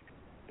me,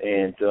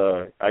 and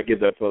I give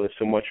that brother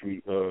so much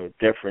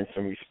deference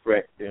and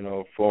respect,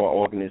 for our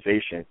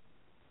organization.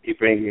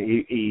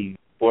 He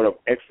brought up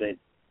excellent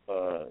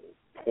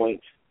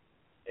points,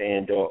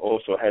 and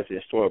also has a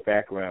historic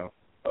background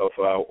of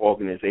our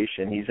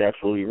organization. He's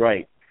absolutely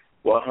right.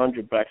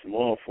 100 blacks in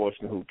law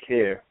enforcement who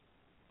care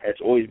has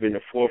always been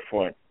the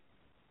forefront,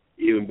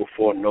 even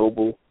before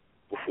Noble,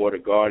 before the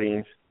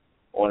Guardians,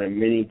 on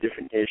many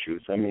different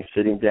issues. I mean,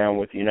 sitting down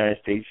with the United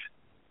States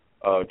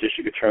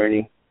District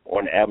Attorney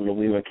on the Abner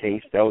Lima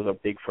case, that was a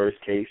big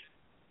first case,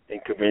 and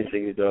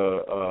convincing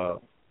the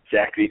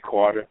Zachary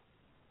Carter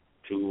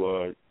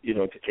to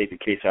take the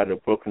case out of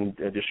the Brooklyn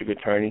District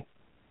Attorney.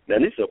 Now,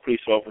 this is a police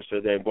officer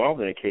that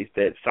involved in a case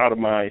that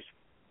sodomized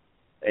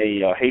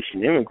a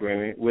Haitian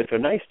immigrant with a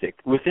nightstick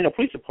within a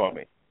police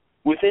department,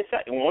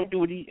 on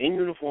duty, in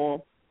uniform,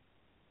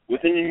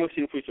 within the New York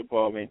City Police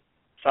Department,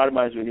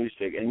 sodomized with a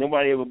nightstick, and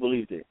nobody ever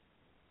believed it.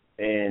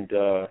 And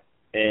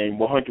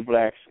 100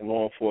 blacks in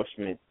law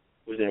enforcement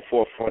was in the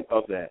forefront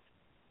of that.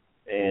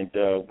 And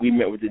we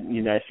met with the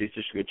United States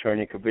District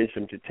Attorney and convinced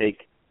him to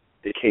take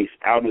the case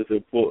out of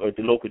the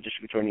local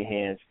district attorney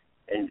hands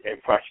and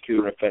prosecute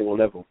on a federal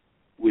level.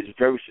 We was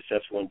very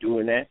successful in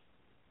doing that.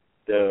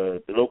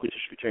 The local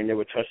district attorney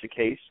never touched the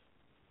case,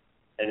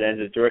 and as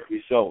a direct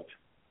result,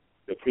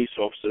 the police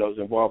officer that was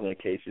involved in the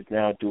case is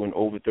now doing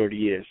over 30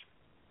 years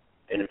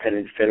in a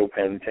federal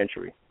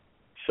penitentiary.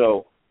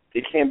 So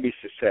it can be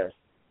success,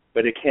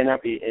 but it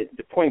cannot be.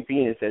 The point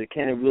being is that it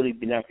can't really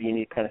not be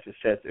any kind of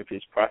success if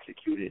it's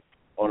prosecuted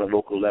on a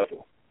local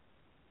level,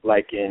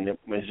 like in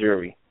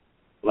Missouri,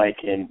 like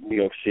in New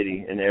York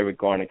City in the Eric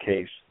Garner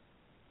case,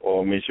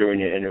 or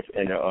Missouri in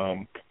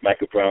the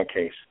Michael Brown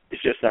case.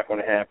 It's just not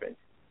going to happen.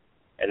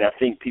 And I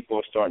think people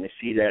are starting to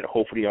see that.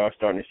 Hopefully, are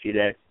starting to see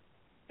that.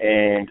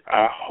 And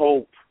I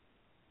hope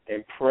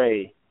and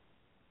pray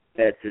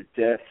that the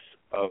deaths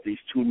of these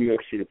 2 New York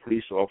City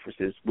police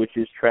officers, which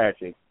is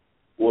tragic,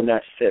 will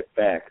not set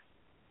back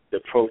the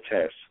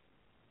protests,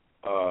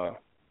 the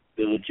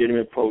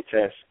legitimate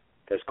protests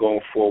that's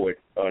going forward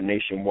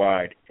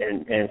nationwide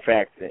and in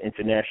fact,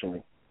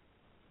 internationally.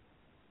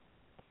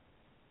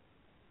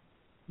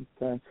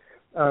 Okay.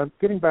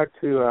 Getting back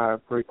to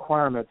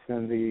requirements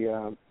in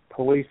the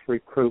police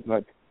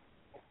recruitment,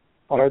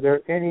 are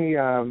there any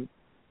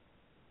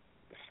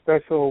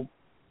special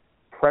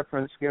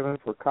preference given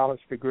for college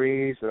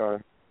degrees,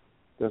 or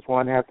does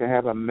one have to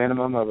have a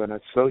minimum of an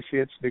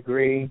associate's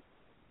degree?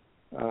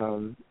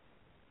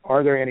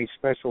 Are there any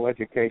special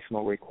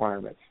educational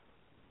requirements?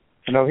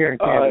 I know here in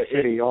Kansas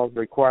City, all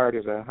required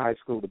is a high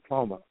school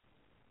diploma,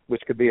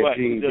 which could be a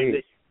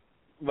GED.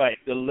 Right.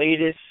 The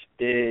latest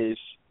is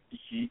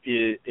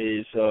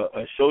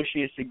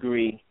associate's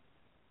degree,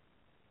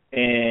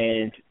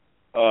 and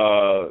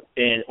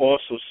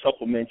also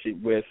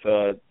supplemented with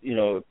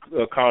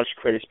college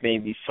credits may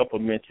be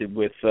supplemented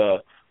with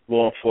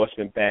law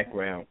enforcement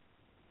background.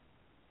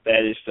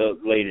 That is the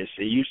latest.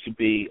 It used to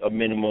be a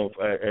minimum of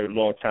a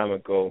long time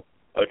ago,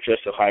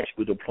 just a high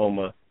school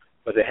diploma,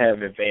 but they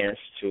have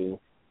advanced to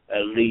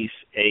at least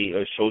a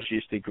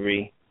associate's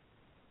degree,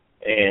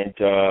 and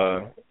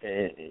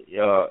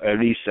at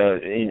least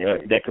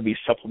that could be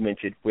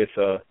supplemented with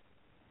a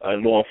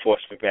law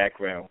enforcement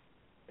background,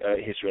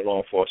 history of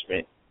law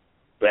enforcement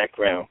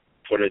background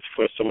for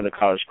some of the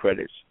college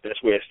credits.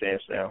 That's where it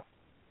stands now.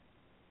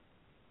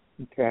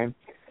 Okay,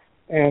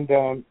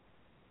 and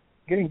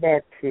getting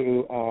back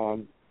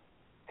to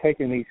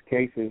taking these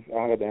cases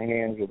out of the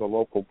hands of the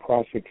local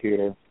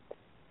prosecutor,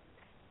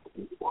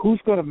 who's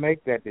going to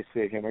make that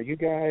decision? Are you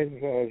guys,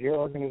 is your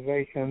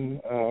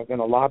organization, going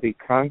to lobby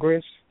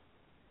Congress?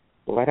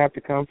 Will that have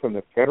to come from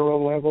the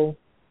federal level?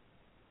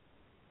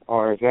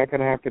 Or is that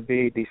going to have to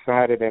be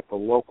decided at the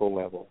local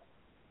level?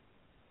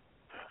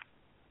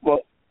 Well,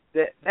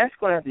 that's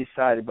going to have to be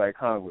decided by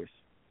Congress.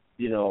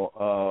 That's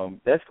going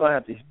to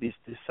have to be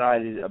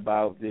decided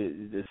about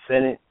the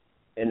Senate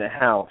and the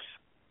House.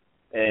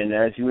 And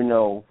as you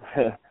know,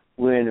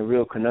 we're in a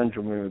real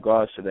conundrum in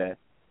regards to that.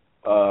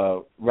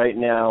 Right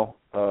now,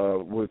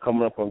 we're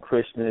coming up on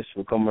Christmas.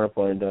 We're coming up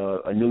on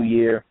a New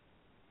Year.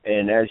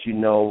 And as you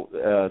know,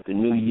 the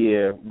New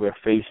Year, we're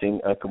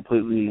facing a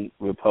completely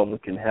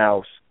Republican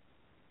House,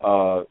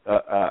 a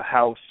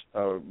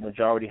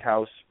majority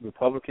House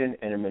Republican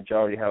and a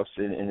majority House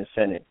in the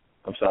Senate.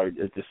 I'm sorry,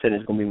 the Senate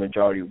is going to be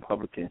majority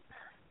Republican.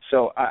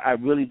 So I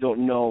really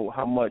don't know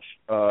how much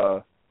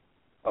are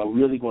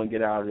really going to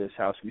get out of this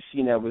House. We've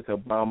seen that with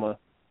Obama.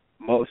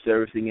 Most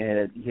everything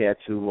he had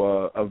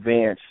to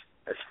advance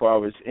as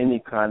far as any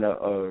kind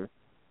of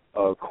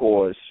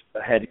cause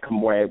had to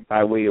come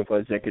by way of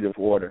executive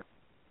order.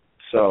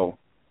 So,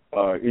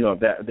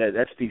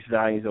 that speaks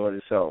volumes on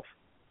itself.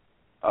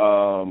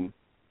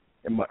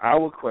 And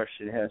our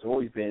question has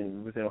always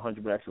been, within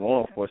 100 Blacks in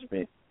law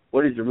enforcement,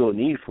 what is the real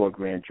need for a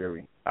grand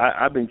jury?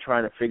 I've been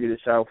trying to figure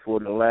this out for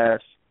the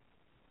last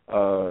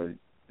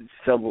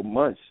several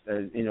months,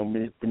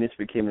 when this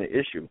became an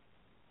issue.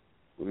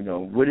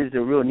 What is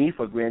the real need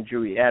for a grand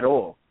jury at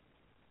all?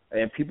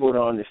 And people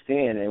don't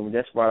understand, and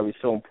that's why it's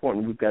so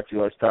important. We've got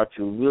to start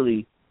to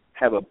really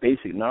have a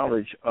basic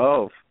knowledge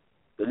of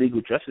the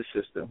legal justice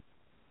system.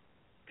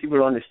 People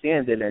don't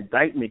understand that an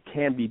indictment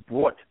can be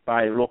brought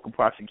by a local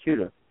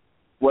prosecutor.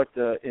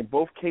 In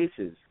both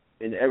cases,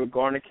 in the Eric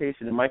Garner case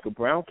and the Michael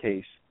Brown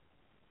case,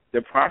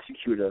 the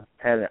prosecutor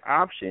had an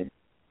option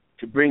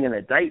to bring an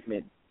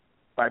indictment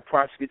by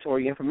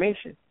prosecutory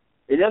information.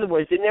 In other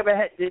words, they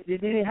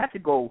didn't have to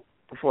go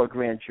before a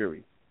grand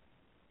jury.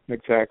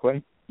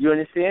 Exactly. You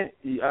understand?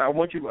 I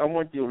want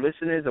your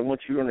listeners, I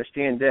want you to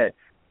understand that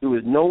there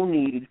was no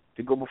need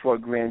to go before a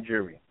grand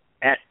jury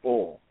at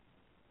all.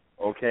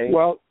 Okay?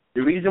 Well,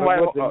 the reason why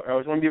hold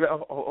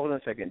on a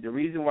second. The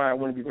reason why I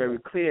want to be very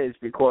clear is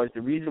because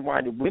the reason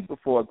why they went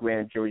before a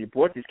grand jury, they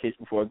brought this case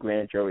before a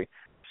grand jury,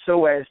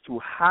 so as to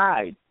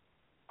hide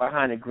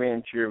behind a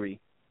grand jury.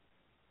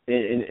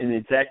 In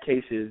exact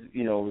cases,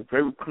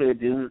 very clear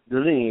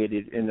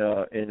delineated in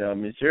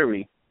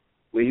Missouri,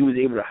 where he was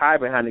able to hide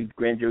behind the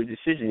grand jury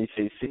decision. He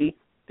said, see,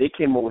 they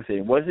came up with it.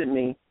 It wasn't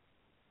me.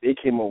 They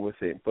came up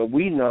with it. But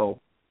we know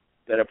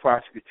that a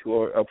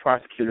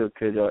prosecutor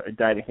could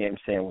indict a ham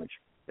sandwich.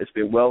 It's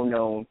been well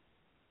known.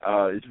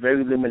 It's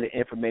very limited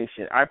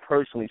information. I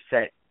personally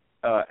sat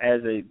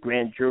as a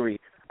grand jury.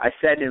 I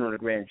sat in on a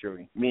grand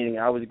jury, meaning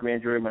I was a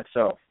grand jury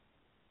myself.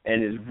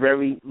 And there's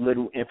very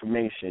little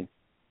information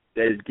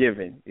that is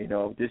given.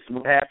 This is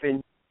what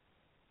happened.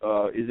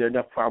 Is there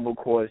enough probable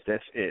cause?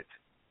 That's it.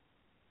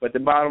 But the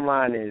bottom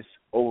line is,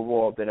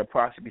 overall, that a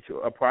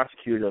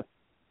prosecutor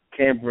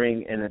can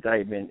bring an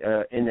indictment.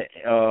 In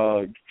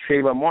the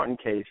Trayvon Martin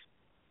case,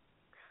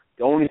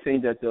 the only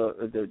thing that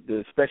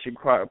the special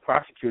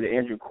prosecutor,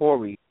 Andrew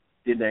Corey,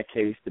 did in that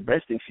case, the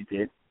best thing she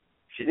did,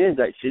 she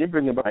didn't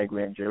bring it by a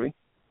grand jury.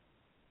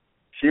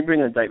 She didn't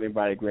bring an indictment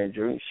by a grand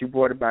jury. She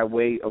brought it by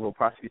way of a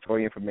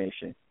prosecutory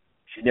information.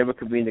 She never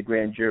convened a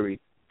grand jury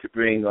to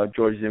bring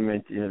George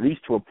Zimmerman at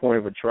least to a point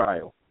of a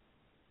trial.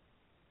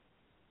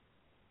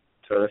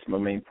 So that's my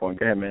main point.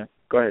 Go ahead, man.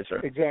 Go ahead, sir.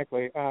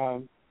 Exactly.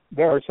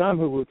 there are some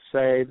who would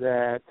say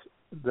that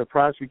the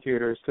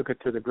prosecutors took it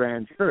to the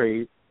grand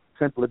jury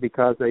simply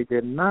because they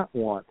did not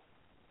want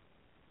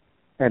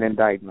an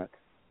indictment.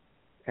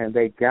 And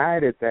they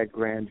guided that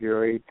grand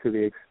jury to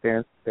the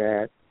extent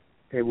that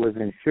it was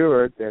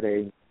ensured that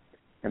an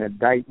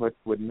indictment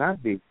would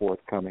not be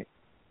forthcoming.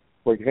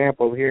 For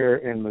example, here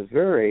in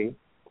Missouri,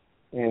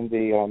 in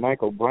the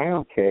Michael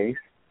Brown case,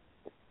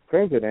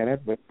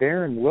 precedented, but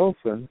Darren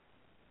Wilson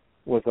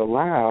was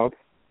allowed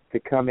to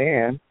come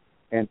in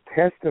and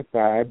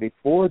testify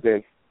before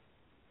this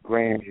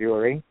grand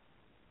jury,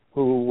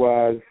 who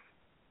was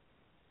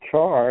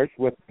charged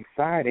with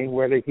deciding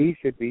whether he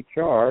should be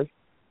charged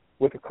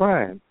with a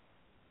crime.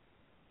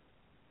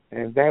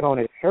 And that on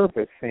its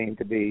surface seemed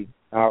to be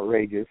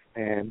outrageous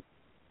and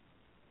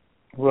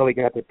really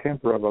got the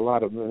temper of a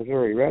lot of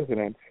Missouri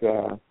residents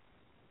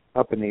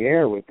up in the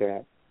air with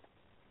that.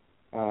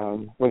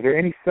 Was there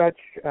any such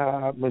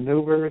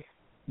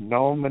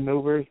known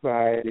maneuvers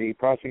by the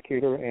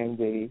prosecutor in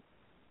the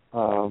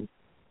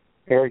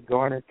Eric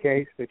Garner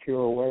case that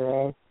you're aware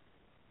of?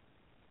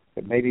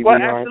 That maybe well,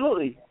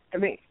 absolutely. I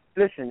mean,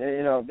 listen.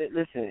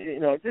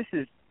 This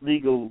is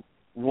legal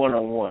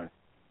 101.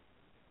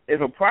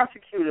 If a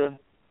prosecutor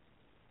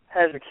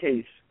has a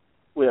case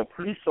where a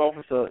police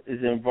officer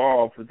is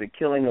involved with the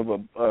killing of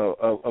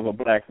a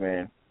black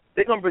man,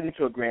 they're going to bring it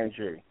to a grand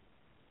jury.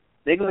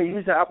 They're going to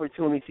use the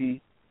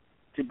opportunity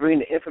to bring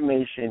the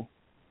information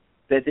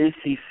that they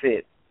see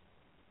fit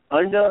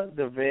under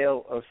the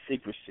veil of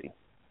secrecy.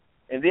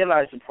 And there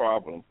lies the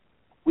problem.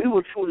 We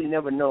will truly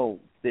never know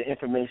the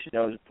information that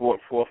was brought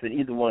forth in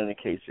either one of the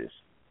cases.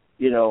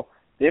 The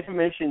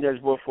information that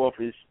was brought forth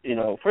is,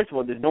 first of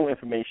all, there's no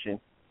information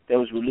that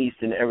was released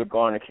in the Eric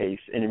Garner case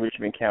in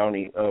Richmond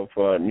County of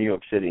New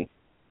York City.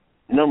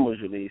 None was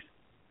released.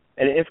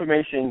 And the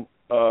information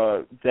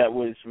that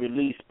was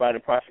released by the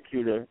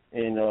prosecutor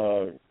in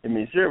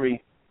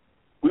Missouri,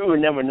 we will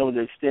never know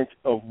the extent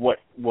of what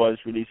was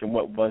released and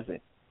what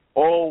wasn't.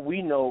 All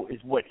we know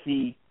is what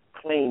he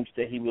claims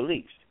that he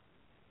released.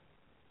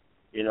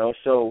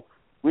 So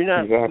we're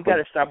not. Exactly. We got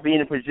to stop being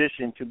in a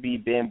position to be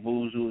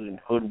bamboozled and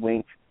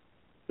hoodwinked.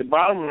 The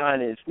bottom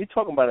line is we're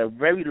talking about a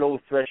very low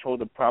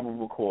threshold of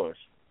probable cause,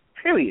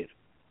 period.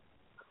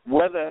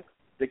 Whether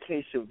the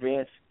case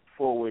advanced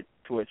forward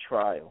to a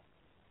trial.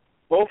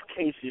 Both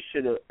cases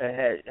should have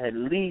had at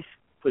least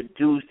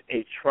produced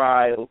a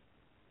trial,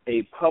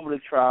 a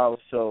public trial,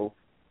 so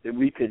that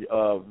we could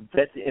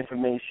vet the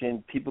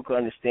information, people could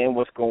understand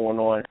what's going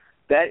on.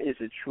 That is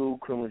a true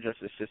criminal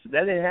justice system.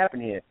 That didn't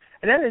happen here.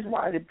 And that is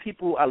why the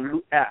people are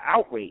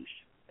outraged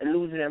and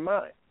losing their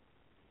mind.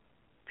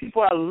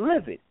 People are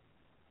livid.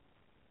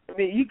 I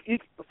mean,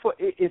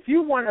 if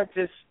you want to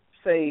just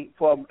say,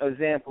 for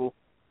example,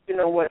 you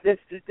know what,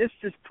 let's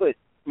just put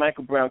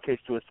Michael Brown case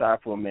to the side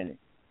for a minute,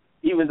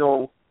 even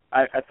though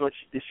I thought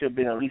there should have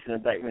been at least an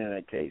indictment in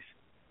that case.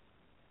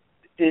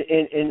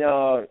 In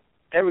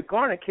Eric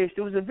Garner case,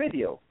 there was a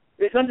video.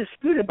 It's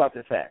undisputed about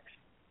the facts.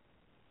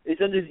 You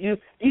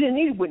didn't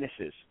need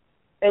witnesses,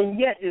 and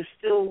yet there's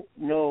still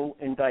no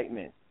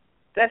indictment.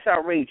 That's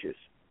outrageous.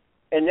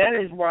 And that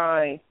is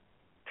why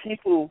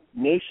people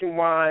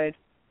nationwide,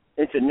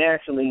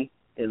 internationally,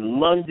 in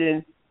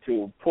London,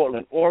 to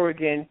Portland,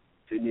 Oregon,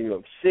 to New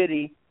York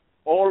City,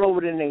 all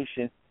over the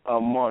nation are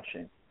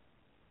marching.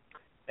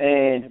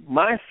 And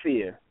my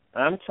fear,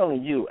 I'm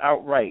telling you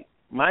outright,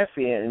 my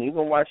fear, and you're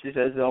going to watch this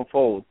as it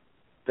unfolds,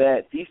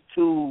 that these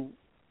two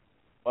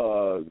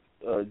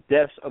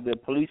deaths of the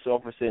police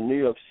officer in New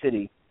York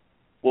City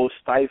will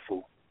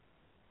stifle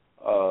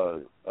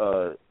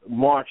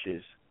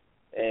marches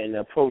and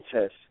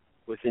protests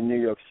within New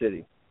York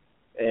City.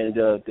 And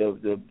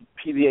the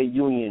PBA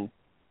union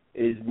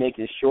is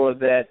making sure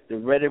that the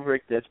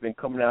rhetoric that's been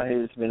coming out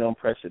here has been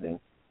unprecedented,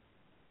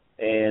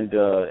 and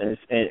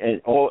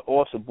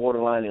also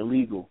borderline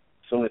illegal.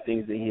 Some of the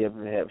things that he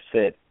have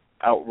said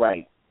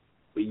outright,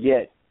 but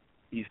yet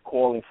he's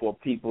calling for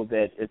people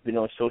that have been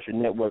on social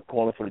network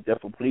calling for the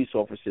death of police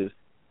officers,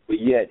 but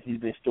yet he's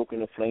been stoking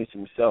the flames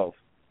himself.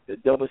 The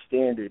double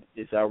standard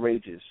is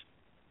outrageous.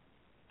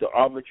 The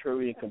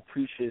arbitrary and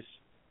capricious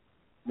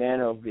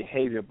manner of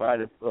behavior by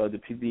the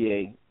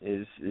PBA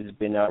has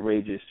been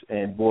outrageous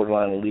and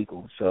borderline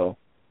illegal. So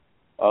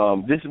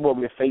this is what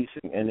we're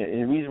facing, and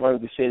the reason why we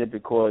can say that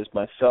because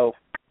myself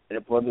and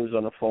the brothers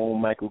on the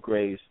phone, Michael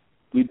Graves,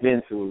 we've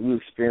been through it, we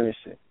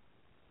experienced it.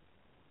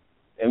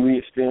 And we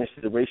experienced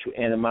the racial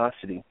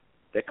animosity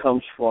that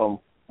comes from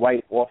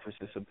white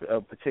officers,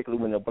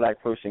 particularly when a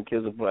black person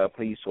kills a black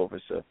police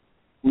officer.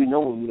 We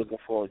know what we're looking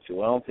forward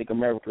to. I don't think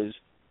America is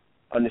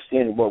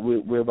understanding what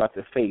we're about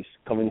to face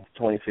coming into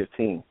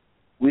 2015.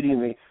 We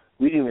didn't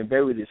even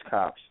bury these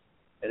cops.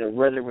 And the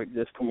rhetoric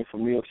that's coming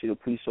from New York City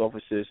police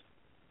officers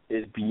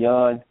is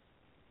beyond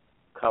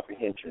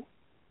comprehension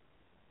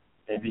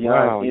and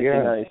beyond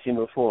anything I've seen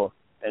before.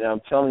 And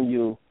I'm telling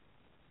you,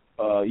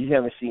 you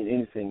haven't seen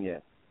anything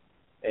yet.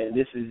 And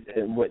this is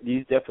what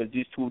these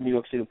two New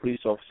York City police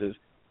officers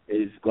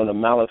is going to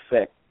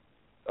malaffect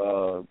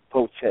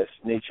protests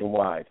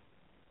nationwide,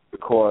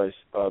 because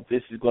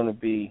this is going to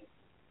be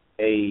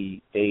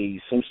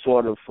some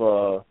sort of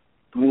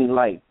green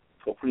light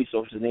for police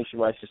officers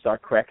nationwide to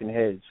start cracking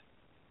heads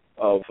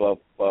of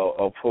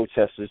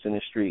protesters in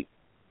the street,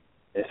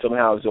 and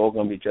somehow it's all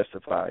going to be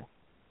justified.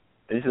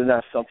 And this is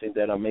not something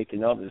that I'm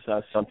making up. It's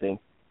not something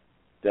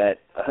that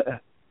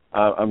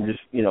I'm just,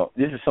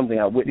 this is something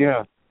I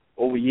witnessed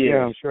over years.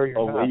 Yeah, I'm sure you're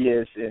over not.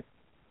 years.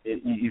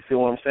 You feel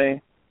what I'm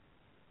saying?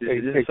 This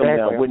Exactly. is something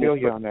I I witnessed. feel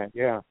you on that.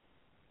 Yeah.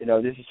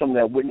 This is something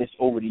I witnessed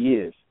over the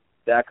years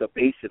that I could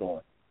base it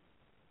on.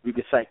 We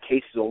could cite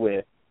cases on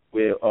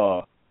where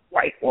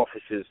white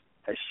officers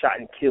have shot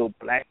and killed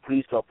black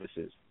police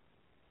officers.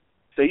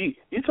 So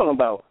you're talking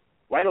about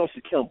white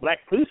officers killing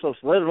black police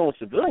officers, let alone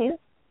civilians.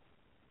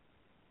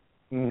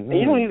 Mm-hmm. And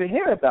you don't even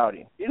hear about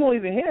it.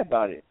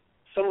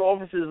 Some of the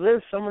officers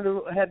live, some of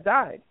them have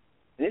died.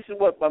 And this is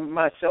what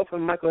myself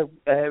and Michael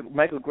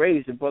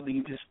Graves, the brother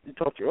you just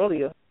talked to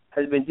earlier,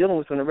 has been dealing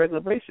with on a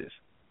regular basis.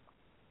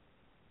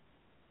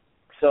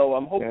 So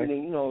I'm hoping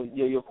that,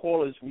 your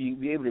callers, you'll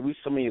be able to reach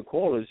some of your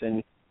callers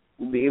and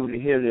we'll be able to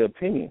hear their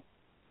opinion.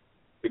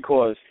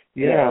 Because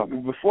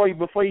before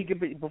you get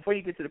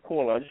to the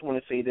caller, I just want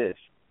to say this.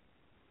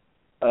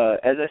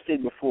 As I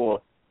said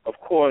before, of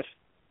course,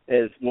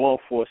 as law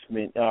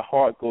enforcement, our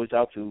heart goes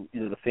out to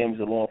the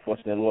families of law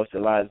enforcement that lost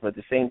their lives. But at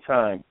the same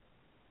time,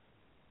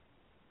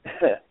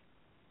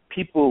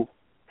 people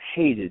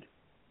hated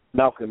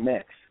Malcolm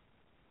X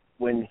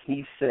when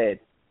he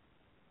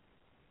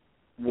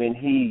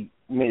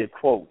made a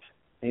quote.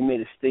 He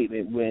made a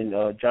statement when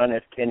John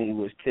F. Kennedy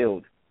was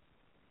killed.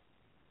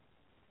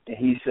 And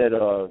he said,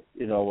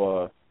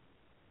 the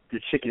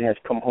chicken has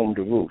come home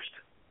to roost.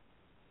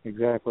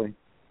 Exactly.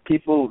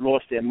 People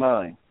lost their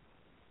mind.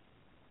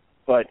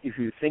 But if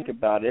you think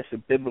about it, it's a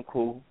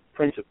biblical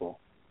principle.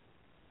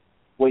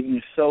 What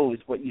you sow is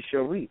what you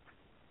shall reap.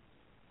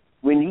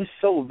 When you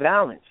sow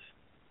violence,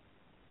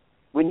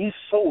 when you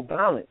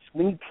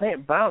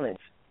plant violence,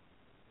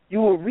 you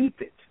will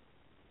reap it.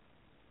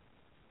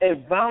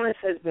 And violence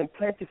has been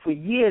planted for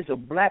years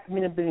of black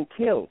men have been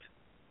killed.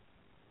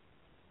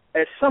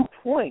 At some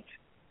point,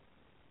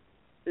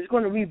 it's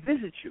going to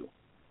revisit you.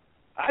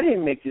 I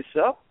didn't make this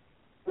up.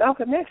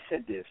 Malcolm X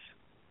said this.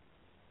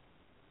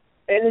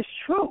 And it's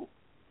true.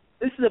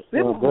 This is a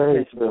biblical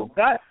principle. True.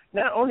 God,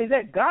 not only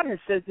that, God has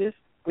said this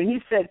when he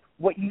said,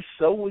 what you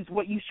sow is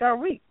what you shall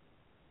reap.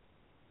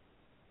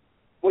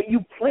 What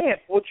you plant,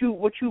 what you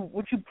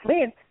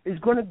plant is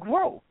going to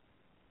grow.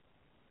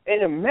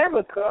 In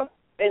America,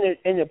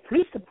 and the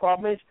police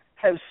departments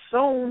have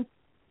sown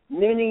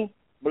many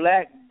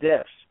black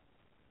deaths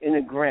in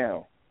the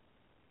ground.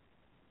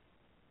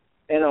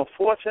 And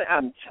unfortunately,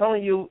 I'm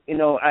telling you,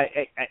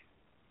 I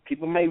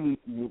people may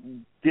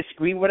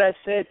disagree with what I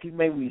said. People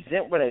may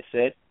resent what I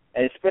said,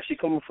 and especially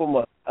coming from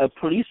a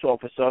police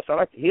officer. So I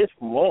like to hear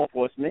from law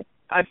enforcement.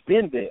 I've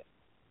been there.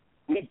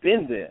 We've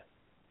been there.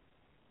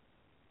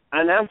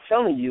 And I'm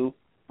telling you,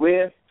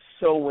 we're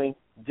sowing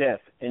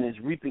death, and it's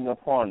reaping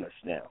upon us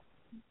now.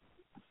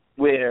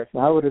 Where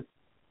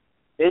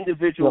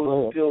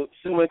individuals feel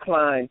so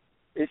inclined,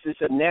 it's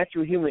just a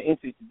natural human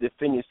instinct to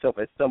defend yourself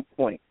at some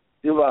point.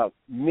 There are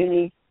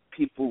many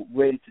people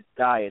ready to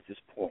die at this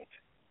point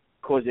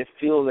because they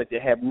feel that they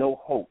have no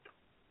hope.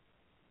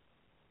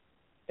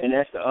 And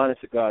that's the honest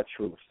to God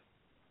truth.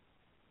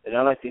 And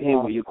I'd like to hear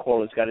what your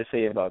callers got to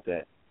say about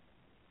that.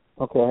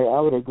 Okay, I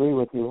would agree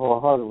with you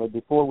wholeheartedly.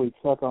 Before we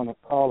check on the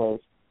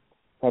callers,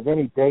 have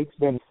any dates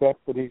been set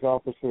for these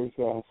officers'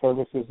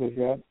 services as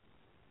yet?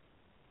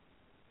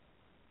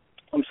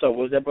 I'm sorry,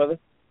 what was that, brother?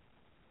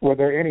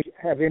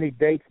 Have any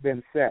dates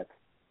been set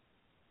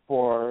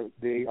for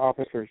the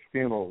officers'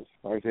 funerals,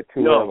 or is it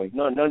too early?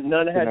 No,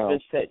 none has been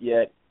set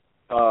yet.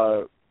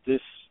 The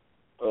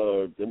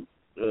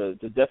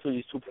death of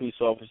these two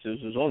police officers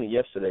was only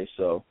yesterday,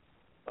 so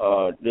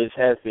there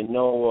has been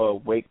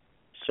no wake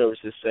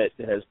services set.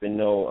 There has been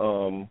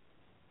no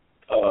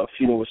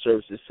funeral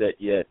services set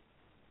yet.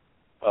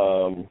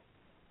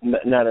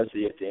 Not as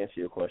yet to answer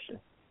your question.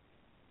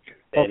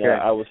 And okay.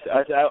 I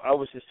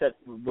was just set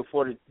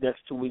before the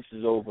next 2 weeks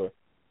is over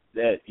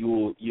that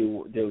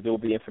there will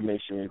be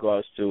information in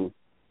regards to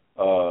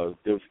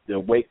the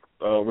wake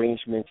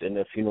arrangements and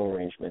the funeral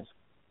arrangements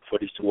for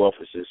these two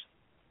officers,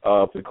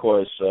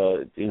 because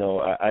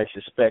I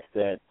suspect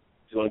that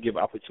it's going to give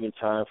opportune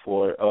time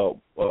for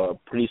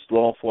police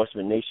law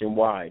enforcement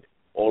nationwide,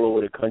 all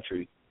over the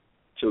country,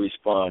 to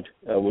respond,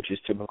 which is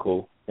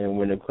typical. And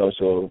when it comes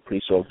to a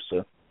police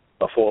officer,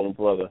 a fallen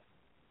brother,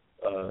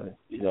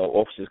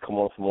 officers come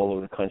on from all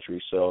over the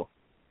country. So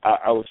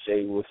I would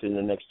say within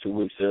the next 2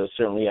 weeks,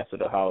 certainly after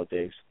the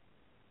holidays.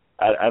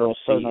 I don't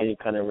see any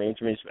kind of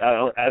arrangements.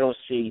 I don't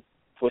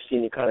foresee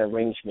any kind of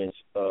arrangements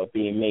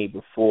being made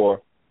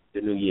before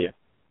the new year.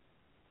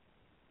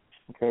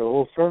 Okay, well,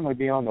 we'll certainly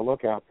be on the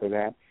lookout for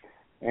that.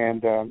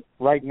 And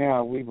right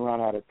now, we've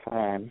run out of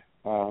time,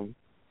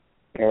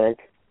 Eric.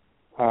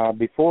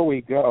 Before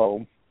we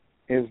go,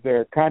 is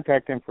there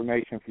contact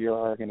information for your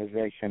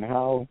organization?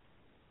 How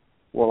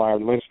will our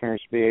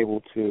listeners be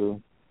able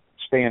to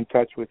stay in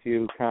touch with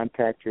you,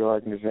 contact your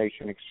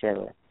organization,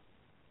 etc.?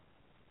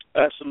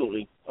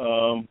 Absolutely.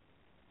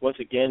 Once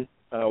again,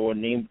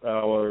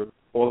 our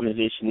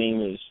organization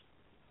name is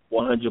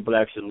 100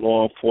 Blacks in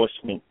Law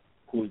Enforcement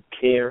Who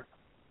Care.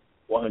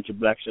 100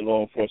 Blacks in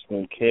Law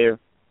Enforcement Who Care,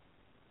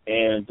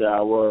 and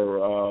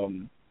our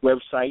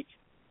website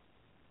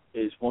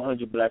is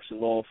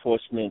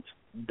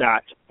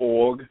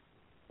 100blacksinlawenforcement.org.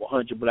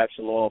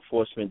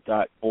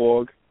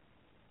 100blacksinlawenforcement.org,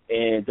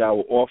 and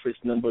our office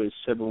number is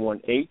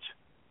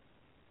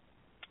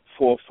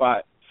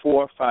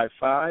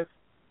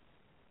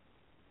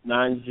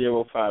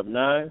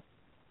 718-455-9059.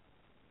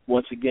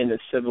 Once again,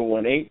 it's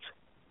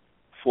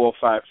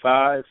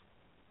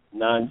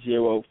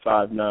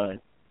 718-455-9059.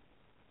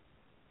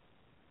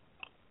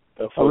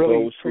 For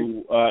those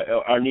who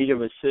are in need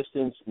of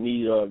assistance,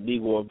 need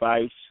legal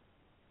advice,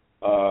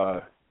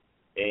 or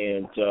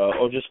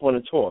just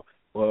want to talk,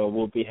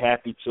 we'll be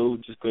happy to.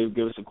 Just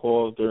give us a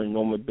call during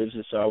normal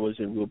business hours,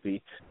 and we'll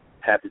be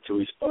happy to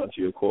respond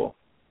to your call.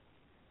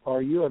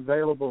 Are you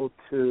available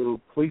to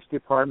police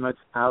departments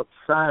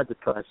outside the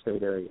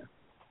tri-state area?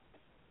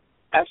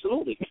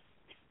 Absolutely.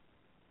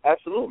 I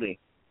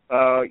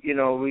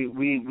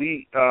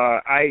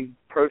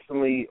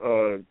personally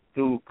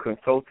do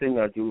consulting.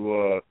 I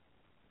do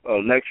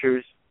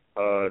lectures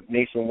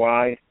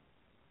nationwide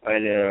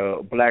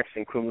and Blacks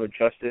in Criminal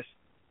Justice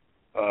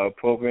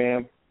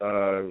program.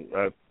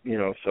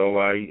 So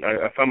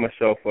I find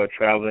myself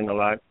traveling a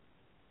lot.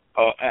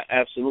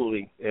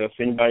 Absolutely. If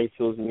anybody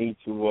feels the need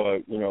to,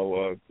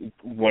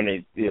 want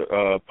to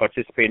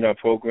participate in our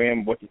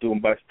program, what to do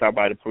about stop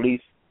by the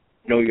police,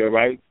 know your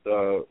rights,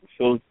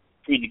 feel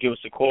free to give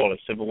us a call at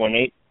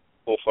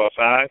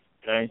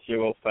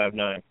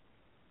 718-455-9059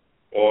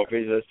 or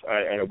visit us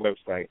at our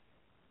website.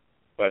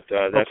 But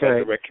that's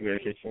our direct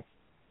communication.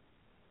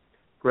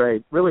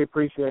 Great. Really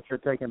appreciate your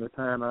taking the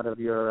time out of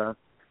your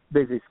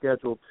busy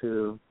schedule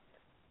to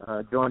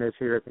join us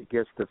here at the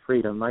Gifts of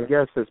Freedom. My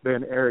guest has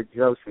been Eric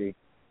Josie,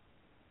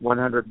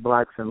 100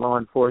 Blacks in Law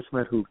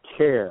Enforcement Who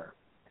Care.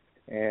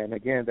 And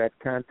again, that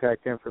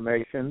contact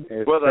information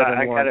is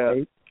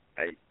 718.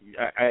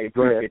 I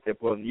appreciate that,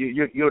 brother.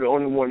 You're the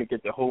only one to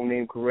get the whole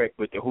name correct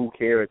with the Who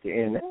Care at the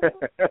end.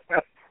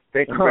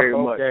 Thank you very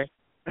much.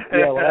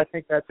 Yeah, well, I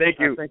think that's Thank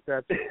you. I think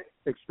that's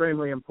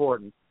extremely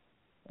important.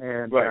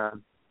 And right.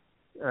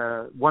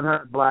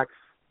 100 Blacks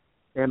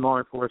in Law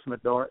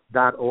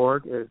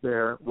Enforcement.org is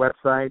their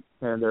website,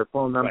 and their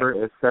phone number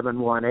is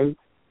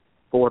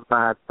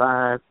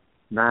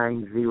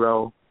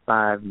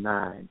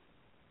 718-455-9059.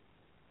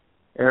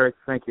 Eric,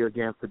 thank you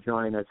again for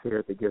joining us here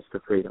at the Gifts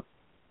of Freedom.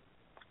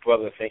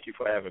 Brother, thank you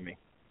for having me.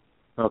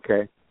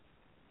 Okay.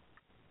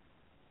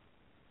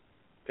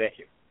 Thank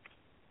you.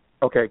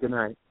 Okay, good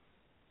night.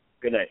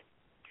 Good night.